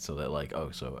away so that, like,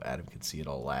 oh, so Adam can see it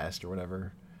all last or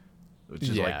whatever. Which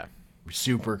is, like,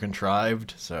 super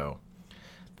contrived. So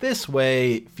this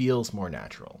way feels more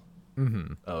natural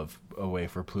of a way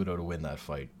for Pluto to win that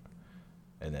fight.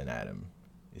 And then Adam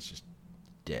is just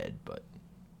dead, but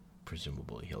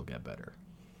presumably he'll get better.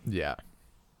 Yeah.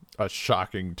 A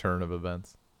shocking turn of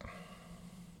events.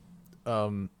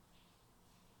 Yeah.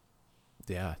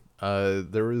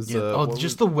 There was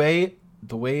just the way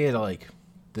it, like,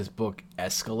 this book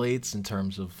escalates in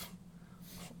terms of,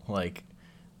 like,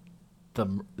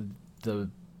 the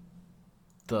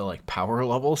like power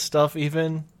level stuff,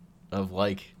 even of,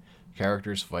 like,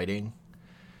 characters fighting.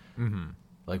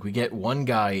 Like, we get one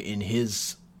guy in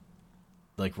his,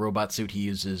 like, robot suit he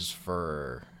uses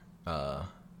for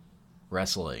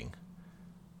wrestling,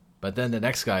 but then the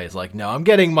next guy is like, no, I'm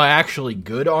getting my actually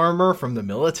good armor from the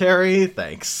military,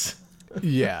 thanks.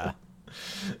 Yeah.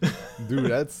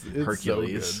 Dude, it's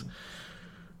Hercules. so good.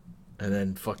 And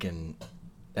then fucking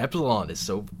Epsilon is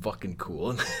so fucking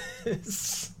cool in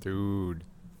this. Dude.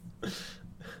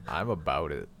 I'm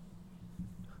about it.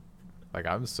 Like,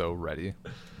 I'm so ready.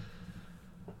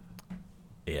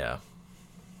 Yeah.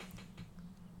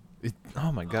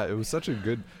 Oh my god, it was such a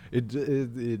good.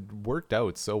 It worked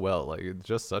out so well. Like, it's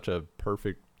just such a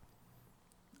perfect.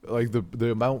 Like,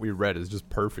 the amount we read is just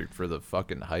perfect for the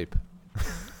fucking hype.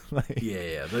 Like,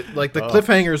 Yeah. The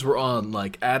cliffhangers were on,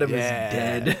 like, Adam is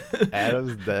dead.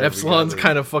 Adam's dead. Epsilon's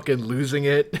kind of fucking losing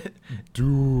it.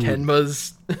 Dude.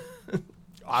 Tenma's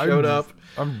showed up.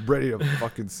 I'm ready to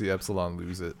fucking see Epsilon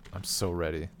lose it. I'm so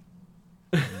ready.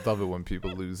 Love it when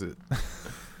people lose it.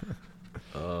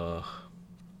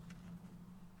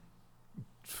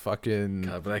 Fucking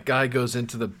God, but that guy goes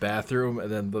into the bathroom,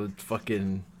 and then the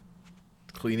fucking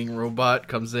cleaning robot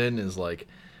comes in and is like,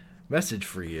 message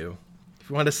for you. If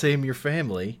you want to save your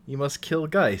family, you must kill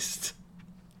Geist.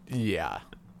 yeah.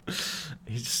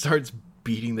 He just starts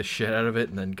beating the shit out of it,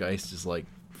 and then Geist is like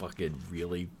fucking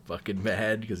really fucking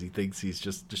mad because he thinks he's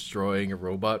just destroying a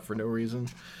robot for no reason.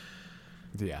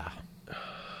 Yeah.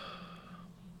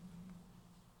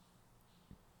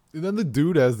 And then the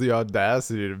dude has the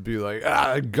audacity to be like,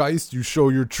 Geist, you show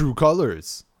your true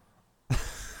colors.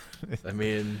 I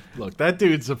mean, look, that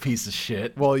dude's a piece of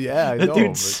shit. Well, yeah, I That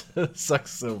know. dude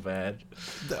sucks so bad.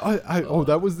 Oh,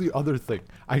 that was the other thing.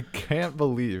 I can't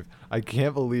believe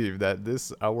that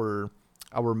this our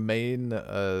main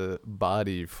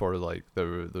body for, like,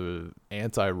 the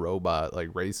anti-robot, like,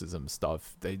 racism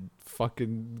stuff, they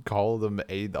fucking call them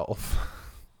Adolf.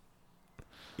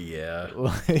 Yeah.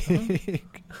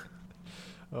 Like,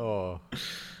 oh,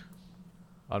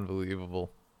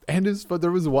 unbelievable. And but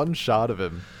there was one shot of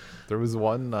him. There was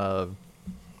one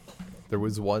There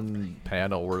was one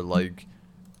panel where like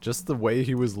just the way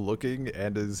he was looking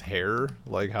and his hair,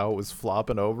 like how it was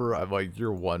flopping over, I'm like,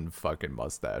 you're one fucking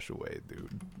mustache away,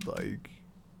 dude. Like,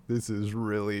 this is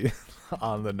really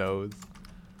on the nose.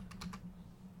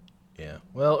 Yeah.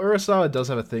 Well, Urasawa does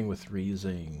have a thing with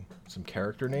reusing some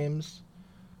character names.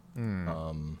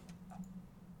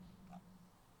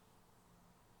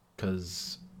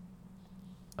 Because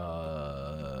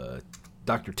Dr.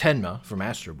 Tenma from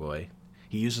Astro Boy,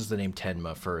 he uses the name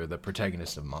Tenma for the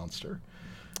protagonist of Monster.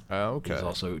 Okay. He's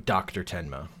also Dr.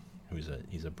 Tenma,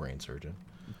 he's a brain surgeon.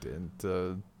 Did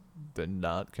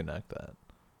not connect that.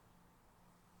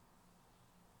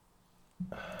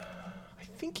 I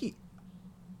think he.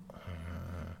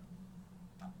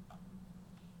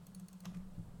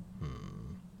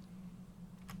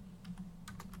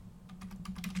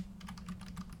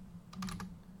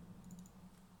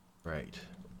 Right.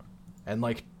 And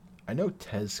like, I know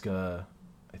Tezuka,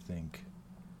 I think,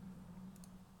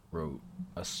 wrote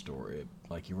a story.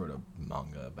 Like, he wrote a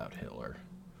manga about Hitler.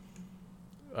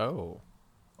 Oh.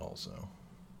 Also.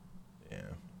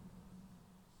 Yeah.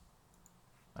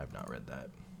 I've not read that.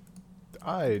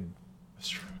 I was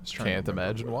trying to can't remember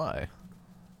imagine why.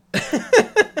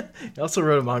 He also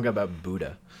wrote a manga about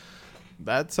Buddha.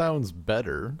 That sounds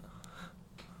better.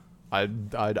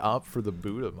 I'd opt for the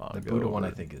Buddha manga. The Buddha one,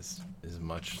 I think, is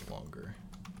much longer.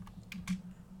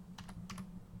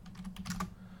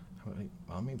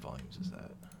 How many volumes is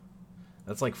that?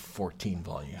 That's like 14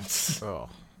 volumes. Oh.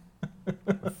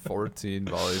 14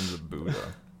 volumes of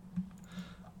Buddha.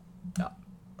 Yeah.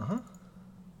 Uh-huh.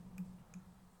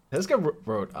 Tezuka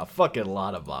wrote a fucking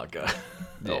lot of manga.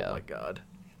 Yeah. Oh my god.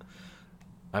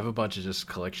 I have a bunch of just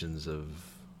collections of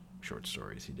short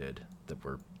stories he did that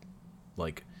were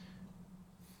like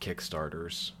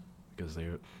Kickstarters because they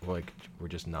like were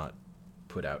just not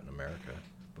put out in America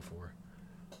before.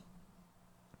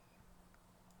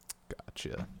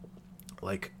 Gotcha.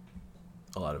 Like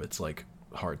a lot of it's like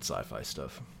hard sci-fi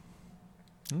stuff.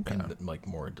 Okay. And like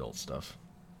more adult stuff.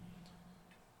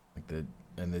 Like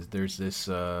there's this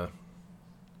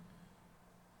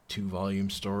 2-volume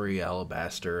story,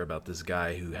 Alabaster, about this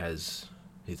guy who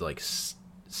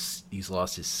he's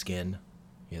lost his skin.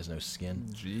 He has no skin.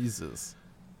 Jesus.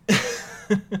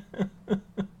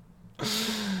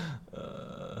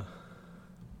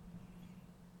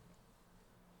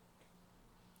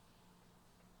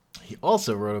 He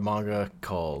also wrote a manga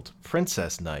called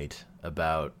Princess Knight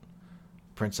about a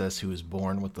princess who was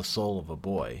born with the soul of a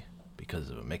boy because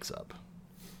of a mix-up.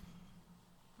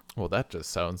 Well, that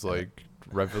just sounds like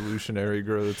Revolutionary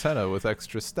Girl Utena with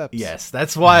extra steps. Yes,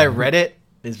 that's why I read it,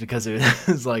 is because it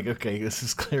was like, okay, this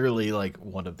is clearly like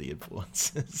one of the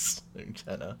influences in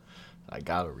Utena. I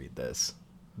gotta read this.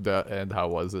 And how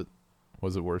was it?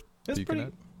 Was it worth peeking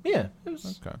at? Yeah, it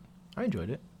was. Okay. I enjoyed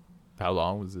it. How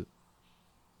long was it?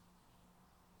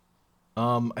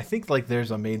 I think like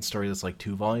there's a main story that's like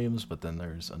 2 volumes, but then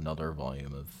there's another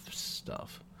volume of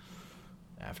stuff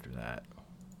after that.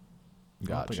 I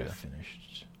don't think I Gotcha.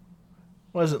 finished.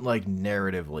 Wasn't like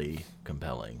narratively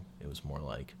compelling. It was more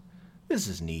like, this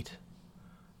is neat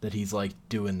that he's like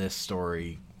doing this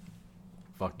story,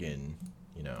 fucking,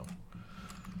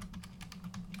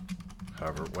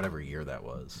 whatever year that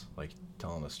was, like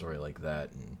telling a story like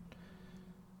that. And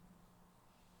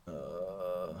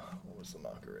what was the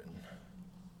manga in?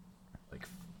 Like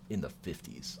in the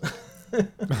 50s.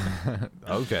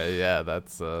 Okay, yeah,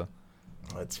 that's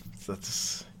That's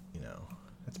that's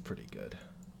pretty good.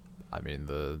 I mean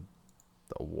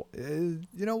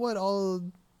you know what?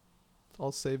 I'll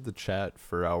save the chat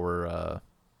for our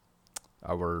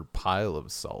pile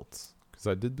of salts, because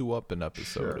I did do up an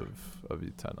episode of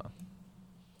Utena.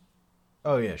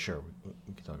 Oh yeah, sure.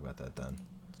 We can talk about that then.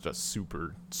 Just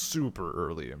super super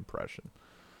early impression,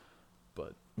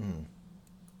 but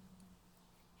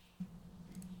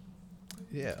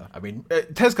yeah. I mean,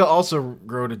 Tezuka also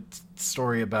wrote a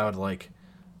story about like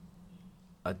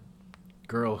a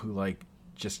girl who like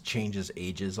just changes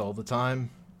ages all the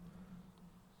time,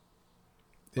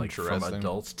 like from Interesting.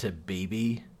 adult to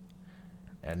baby.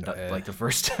 And like the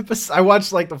first episode, I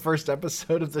watched like the first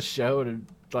episode of the show, and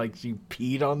like she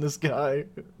peed on this guy.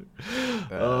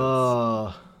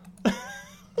 I'll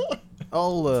Like,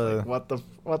 what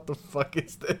the fuck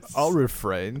is this? I'll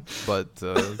refrain, but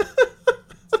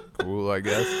cool, I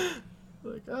guess.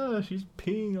 Like, she's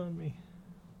peeing on me.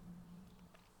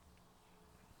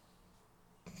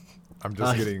 I'm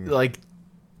just getting like,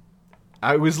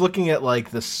 I was looking at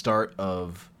like the start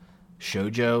of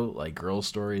shoujo, like girl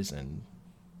stories, and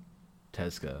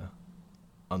Tezuka,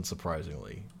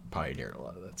 unsurprisingly, pioneered a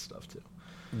lot of that stuff too.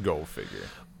 go figure.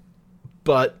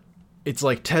 But It's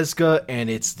like Tezuka, and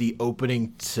it's the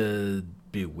opening to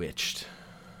Bewitched,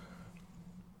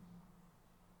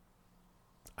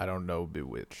 I don't know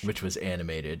Bewitched. which was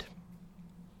animated.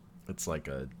 It's like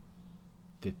a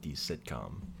 50s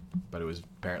sitcom, but it was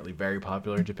apparently very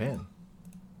popular in Japan.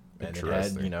 And it had,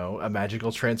 Interesting. a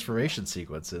magical transformation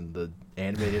sequence in the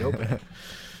animated opening.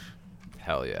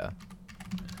 Hell yeah.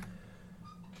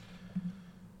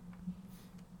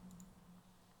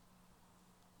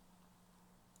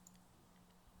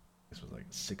 This was like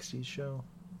a 60s show.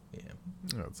 Yeah.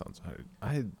 That sounds.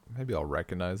 I maybe I'll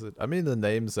recognize it. I mean, the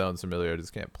name sounds familiar. I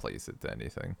just can't place it to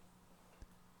anything.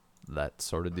 That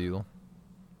sort of deal.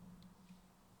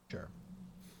 Sure.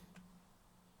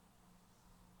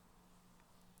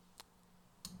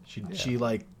 She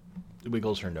like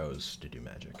wiggles her nose to do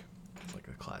magic. It's like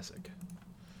a classic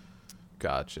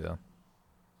Gotcha.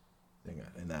 thing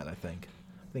in that, I think.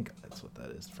 I think that's what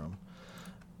that is from.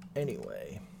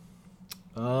 Anyway.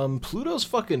 Pluto's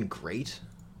fucking great.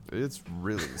 It's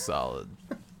really solid.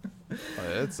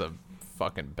 It's a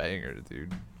fucking banger,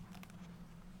 dude.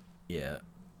 Yeah.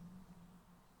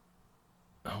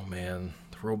 Oh man.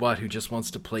 The robot who just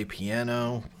wants to play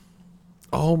piano.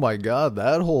 Oh my god,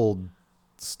 that whole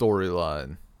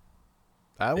storyline.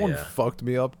 That one Yeah. fucked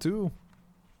me up too.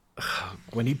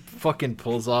 When he fucking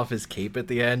pulls off his cape at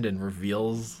the end and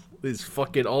reveals his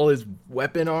fucking all his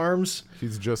weapon arms.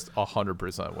 He's just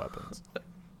 100% weapons.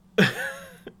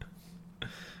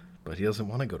 But he doesn't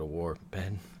want to go to war,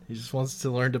 Ben. He just wants to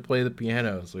learn to play the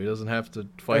piano so he doesn't have to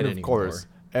fight anymore.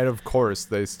 And of course,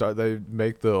 they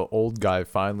make the old guy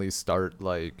finally start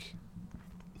like,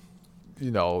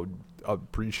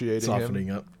 appreciating Softening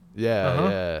him. up. Yeah, Uh-huh.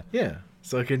 yeah. Yeah.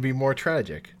 So it can be more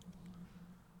tragic.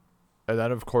 And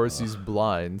then of course he's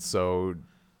blind, so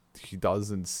he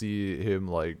doesn't see him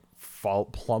like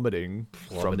plummeting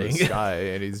from the Plummeting. sky,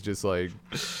 and he's just like,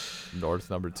 North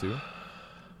number 2.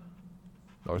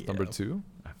 North number Yeah. 2.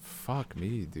 Fuck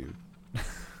me, dude.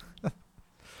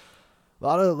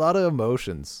 lot of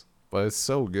emotions, but it's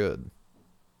so good.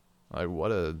 Like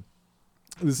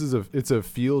it's a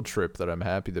field trip that I'm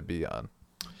happy to be on.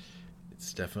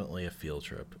 It's definitely a field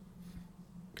trip.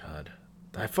 God.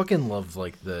 I fucking love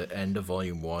like the end of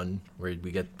volume 1 where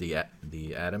we get the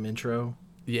Adam intro.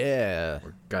 Yeah.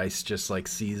 Where Geist just like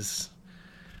sees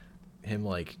him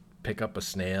like pick up a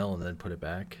snail and then put it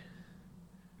back.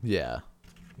 Yeah.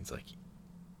 He's like,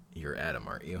 "You're Adam,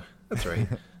 aren't you?" That's right.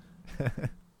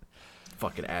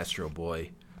 Fucking Astro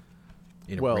Boy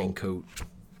in a Well- raincoat.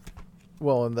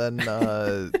 Well, and then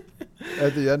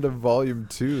at the end of volume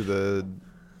 2, the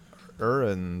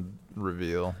Iran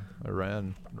reveal.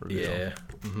 Yeah.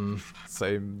 Mm-hmm.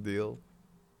 Same deal.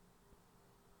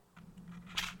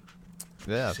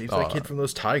 Yeah. Saves that kid from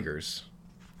those tigers.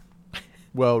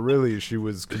 Well, really, she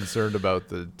was concerned about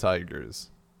the tigers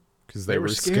because they, They were were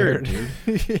scared, scared.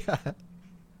 Yeah.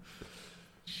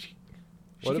 She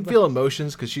What can about- feel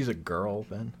emotions because she's a girl,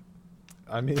 Ben.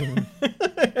 I mean,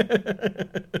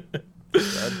 that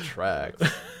tracks.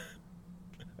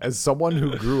 As someone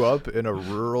who grew up in a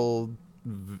rural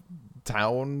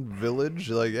town village,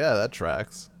 like, yeah, that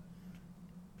tracks.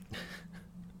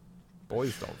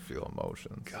 Boys don't feel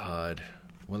emotions. God.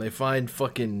 When they find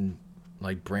fucking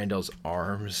like Brando's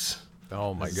arms.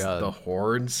 Oh my as god. The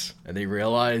horns, and they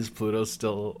realize Pluto's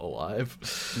still alive.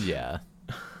 Yeah.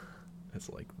 It's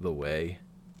like the way.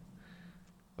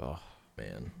 Oh,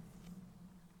 Man.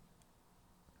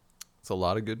 it's a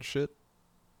lot of good shit.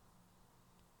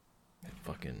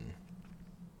 Fucking.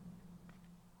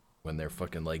 When they're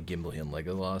fucking like Gimli and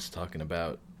Legolas talking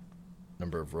about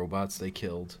number of robots they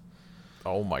killed.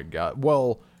 Oh my god.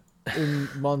 Well,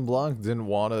 Mont Blanc didn't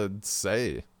want to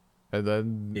say. And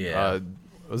then, Yeah.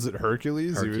 was it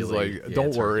Hercules? He was Hercules. like, Yeah, don't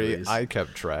it's worry, Hercules. I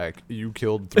kept track. You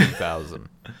killed 3,000.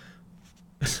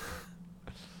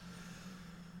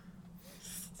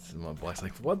 Mont Blanc's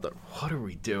like, what are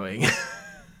we doing?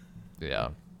 Yeah.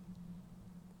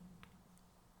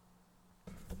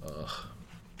 Ugh.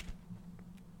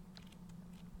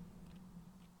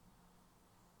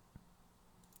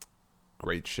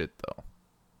 Great shit, though.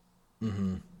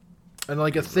 And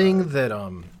like a thing that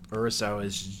Urasawa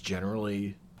is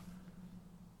generally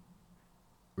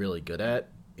really good at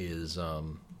is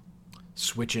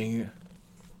switching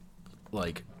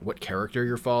like what character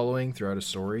you're following throughout a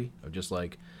story, of just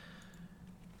like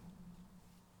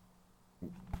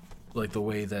the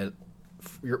way that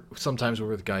you're sometimes we're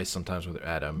with Guy, sometimes with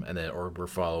Adam, and then or we're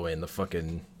following the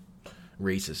fucking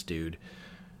racist dude.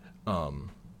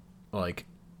 Like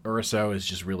Urasawa is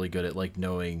just really good at like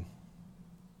knowing,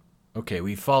 okay,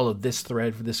 we followed this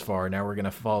thread for this far, now we're gonna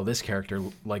follow this character,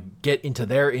 like get into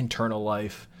their internal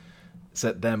life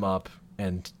set them up,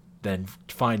 and then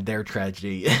find their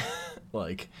tragedy.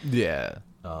 Like, Yeah.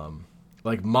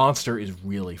 like Monster is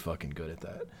really fucking good at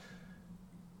that.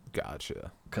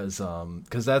 Gotcha. Cause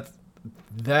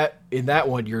that in that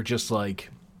one you're just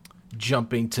like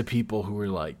jumping to people who are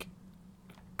like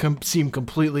seem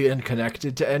completely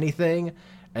unconnected to anything,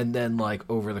 and then like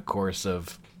over the course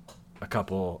of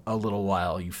a little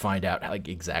while you find out like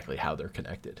exactly how they're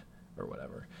connected or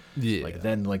whatever. Yeah. Like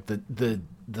then like the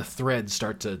threads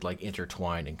start to like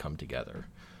intertwine and come together,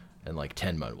 and like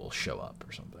Tenma will show up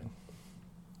or something.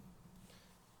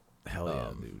 Hell yeah,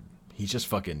 dude. He's just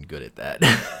fucking good at that.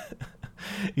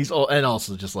 And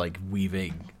also just like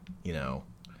weaving, you know,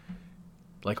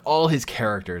 like all his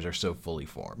characters are so fully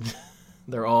formed.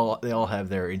 They all have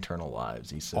their internal lives.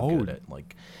 He's so good at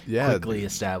like quickly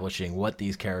establishing what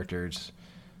these characters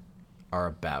are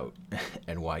about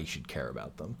and why you should care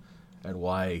about them,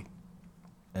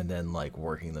 and then like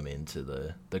working them into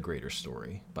the greater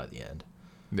story by the end.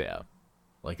 Yeah.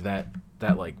 Like that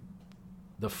like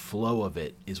the flow of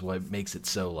it is what makes it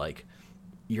so like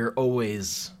you're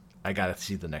always, I gotta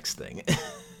see the next thing.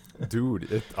 Dude,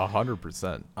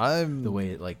 100%. The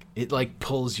way it like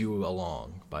pulls you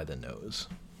along by the nose.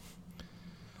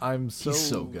 He's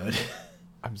so good.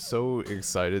 I'm so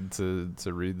excited to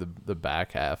read the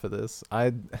back half of this.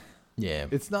 Yeah.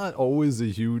 It's not always a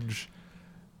huge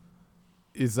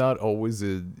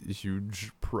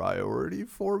priority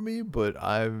for me, but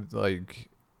I'm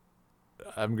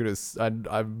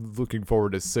looking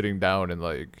forward to sitting down and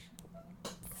like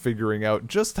figuring out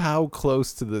just how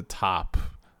close to the top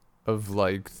of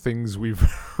like things we've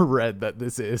read that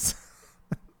this is.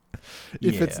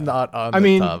 If it's not on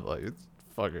the top, like it's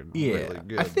fucking really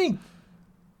good. I think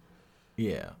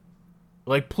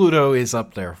like Pluto is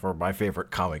up there for my favorite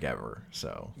comic ever,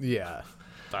 so yeah.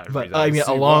 But I mean,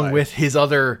 along with his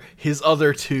other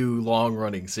two long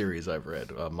running series I've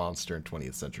read, Monster and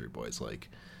 20th Century Boys, like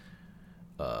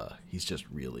he's just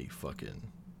really fucking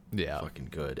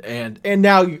good. And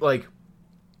now like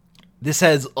this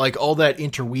has like all that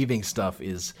interweaving stuff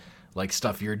is like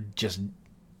stuff you're just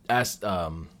asked.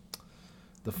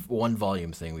 The one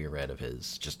volume thing we read of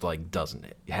his just like doesn't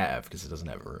have because it doesn't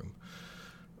have room.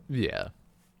 Yeah,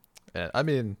 and I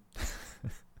mean.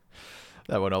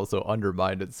 That one also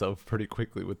undermined itself pretty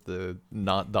quickly with the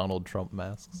not Donald Trump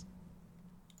masks.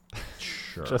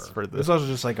 Sure. Just for this. It's also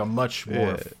just like a much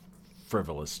more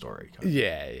frivolous story.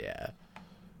 Yeah.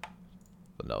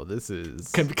 But no, this is...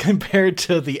 Compared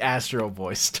to the Astro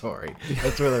Boy story.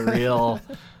 That's where the real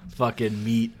fucking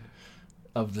meat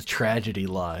of the tragedy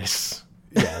lies.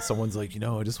 Yeah, someone's like,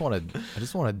 I just want to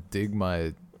dig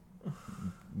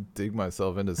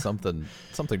myself into something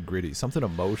gritty, something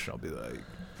emotional. I'll be like...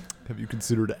 Have you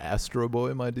considered Astro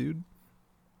Boy, my dude?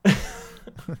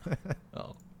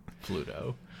 Oh,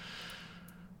 Pluto.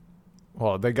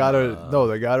 Well, they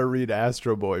gotta read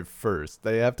Astro Boy first.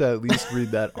 They have to at least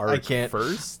read that arc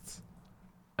first.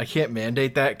 I can't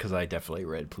mandate that because I definitely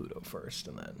read Pluto first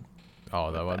and then.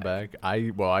 Oh, that went back.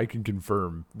 I can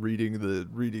confirm reading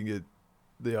it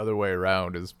the other way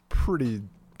around is pretty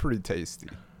tasty.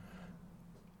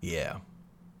 Yeah.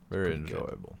 Very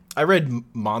enjoyable. I read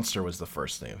Monster was the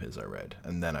first thing of his I read,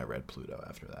 and then I read Pluto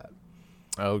after that.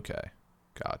 Okay.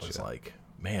 Gotcha. I was like,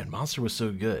 man, Monster was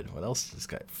so good. What else is this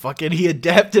guy? Fucking he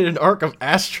adapted an arc of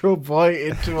Astro Boy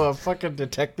into a fucking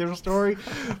detective story?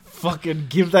 Fucking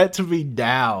give that to me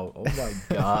now. Oh my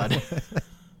god.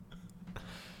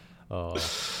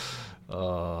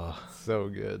 So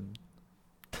good.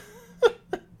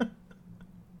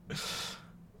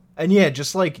 And yeah,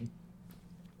 just like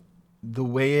the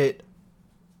way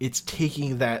it's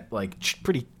taking that like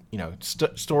pretty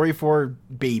story for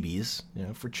babies,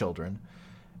 for children,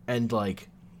 and like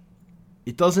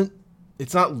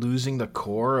it's not losing the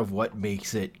core of what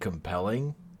makes it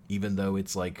compelling, even though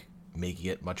it's like making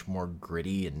it much more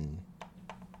gritty and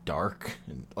dark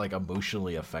and like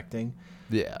emotionally affecting.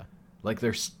 Yeah, like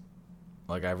there's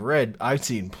like I've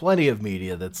seen plenty of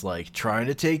media that's like trying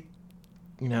to take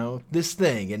this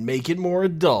thing and make it more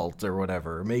adult or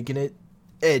whatever, making it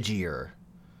edgier,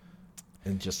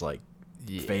 and just like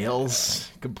fails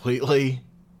completely.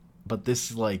 But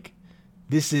this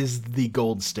is the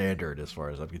gold standard as far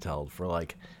as I can tell for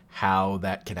like how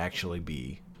that can actually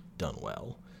be done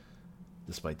well,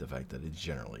 despite the fact that it's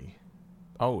generally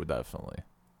definitely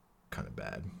kind of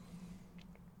bad.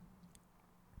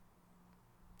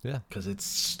 Yeah, because it's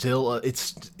still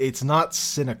it's not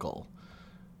cynical.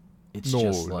 It's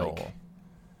just like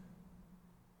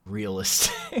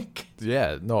realistic.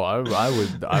 Yeah, no, I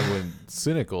would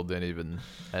cynical didn't even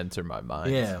enter my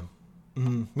mind. Yeah,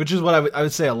 which is what I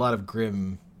would say a lot of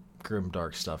Grimm grim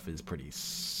dark stuff is pretty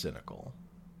cynical,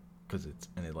 because it's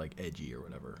like edgy or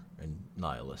whatever, and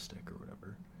nihilistic or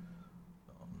whatever.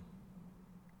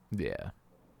 Yeah.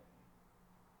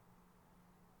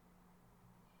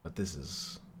 But this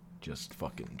is just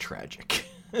fucking tragic.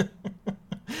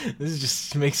 This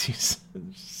just makes you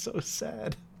so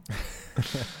sad.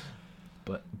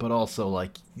 but also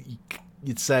like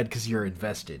it's sad because you're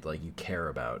invested, like you care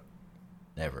about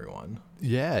everyone.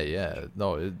 Yeah.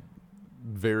 No, it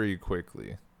very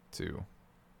quickly too.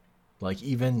 Like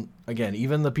even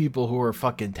the people who are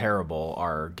fucking terrible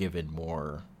are given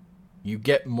more. You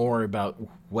get more about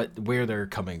where they're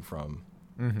coming from,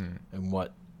 and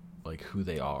what, like, who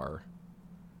they are,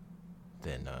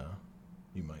 than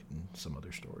you might in some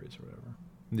other stories or whatever.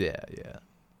 Yeah.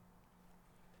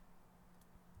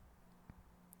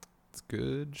 It's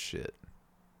good shit.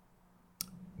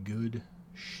 Good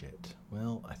shit.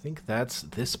 Well, I think that's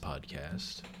this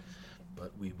podcast,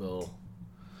 but we will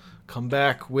come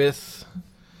back with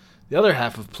the other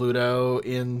half of Pluto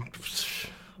in,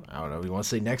 I don't know, you want to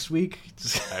say next week?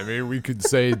 I mean, we could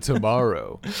say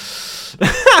tomorrow.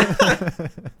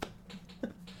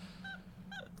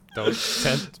 Don't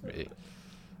tempt me.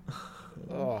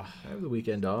 Oh, I have the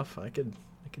weekend off. I could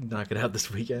knock it out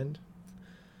this weekend.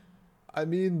 I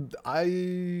mean,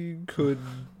 I could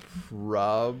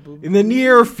probably In the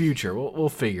near future, we'll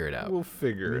figure it out. We'll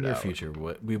figure it In the near out. future,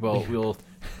 we'll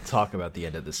talk about the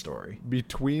end of the story.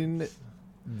 Between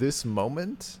this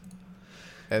moment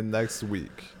and next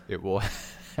week, it will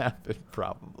happen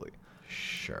probably.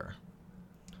 Sure.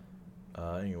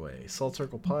 Anyway,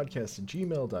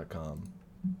 saltcirclepodcast@gmail.com.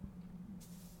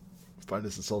 Find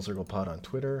us at Soul Circle Pod on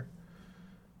Twitter.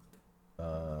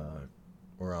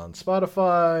 We're on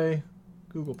Spotify,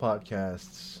 Google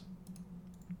Podcasts,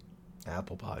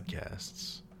 Apple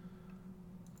Podcasts,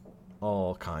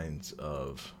 all kinds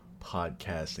of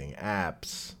podcasting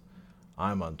apps.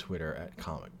 I'm on Twitter at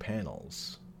Comic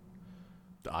Panels.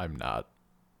 I'm not.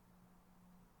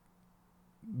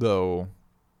 Though,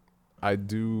 I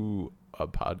do a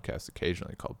podcast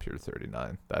occasionally called Pure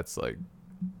 39. That's like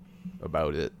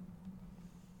about it.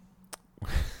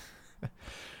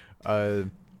 You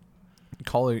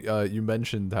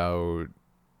mentioned how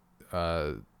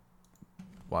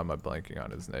why am I blanking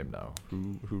on his name now?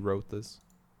 Who wrote this?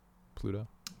 Pluto?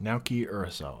 Naoki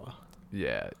Urasawa.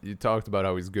 Yeah, you talked about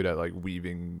how he's good at like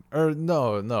weaving, or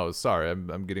no, sorry,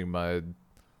 I'm getting my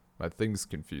things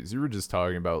confused. You were just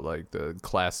talking about like the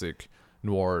classic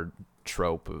noir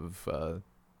trope of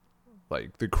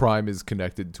like the crime is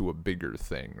connected to a bigger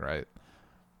thing, right?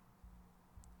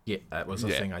 Yeah, that was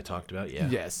the thing I talked about. Yeah.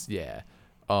 Yes, yeah.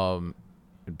 In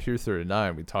Pure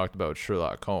 39, we talked about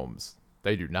Sherlock Holmes.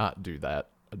 They do not do that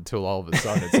until all of a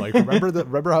sudden it's like,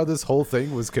 remember how this whole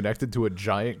thing was connected to a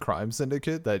giant crime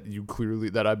syndicate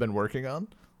that I've been working on?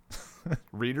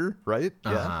 Reader, right?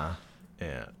 Yeah. Uh-huh.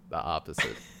 Yeah. The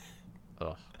opposite.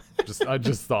 Ugh. I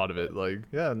just thought of it. Like,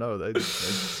 yeah, no, they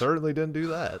certainly didn't do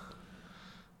that.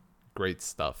 Great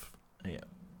stuff. Yeah.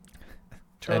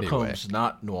 Sherlock Holmes,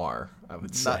 not noir, I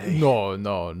would say.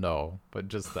 No. But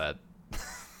just that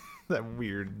that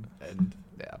weird and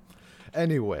yeah.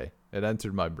 Anyway, it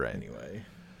entered my brain.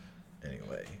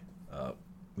 Anyway,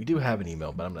 we do have an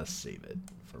email, but I'm gonna save it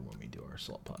for when we do our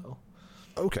salt pile.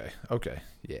 Okay.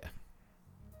 Yeah.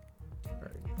 All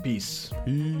right. Peace.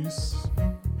 Peace.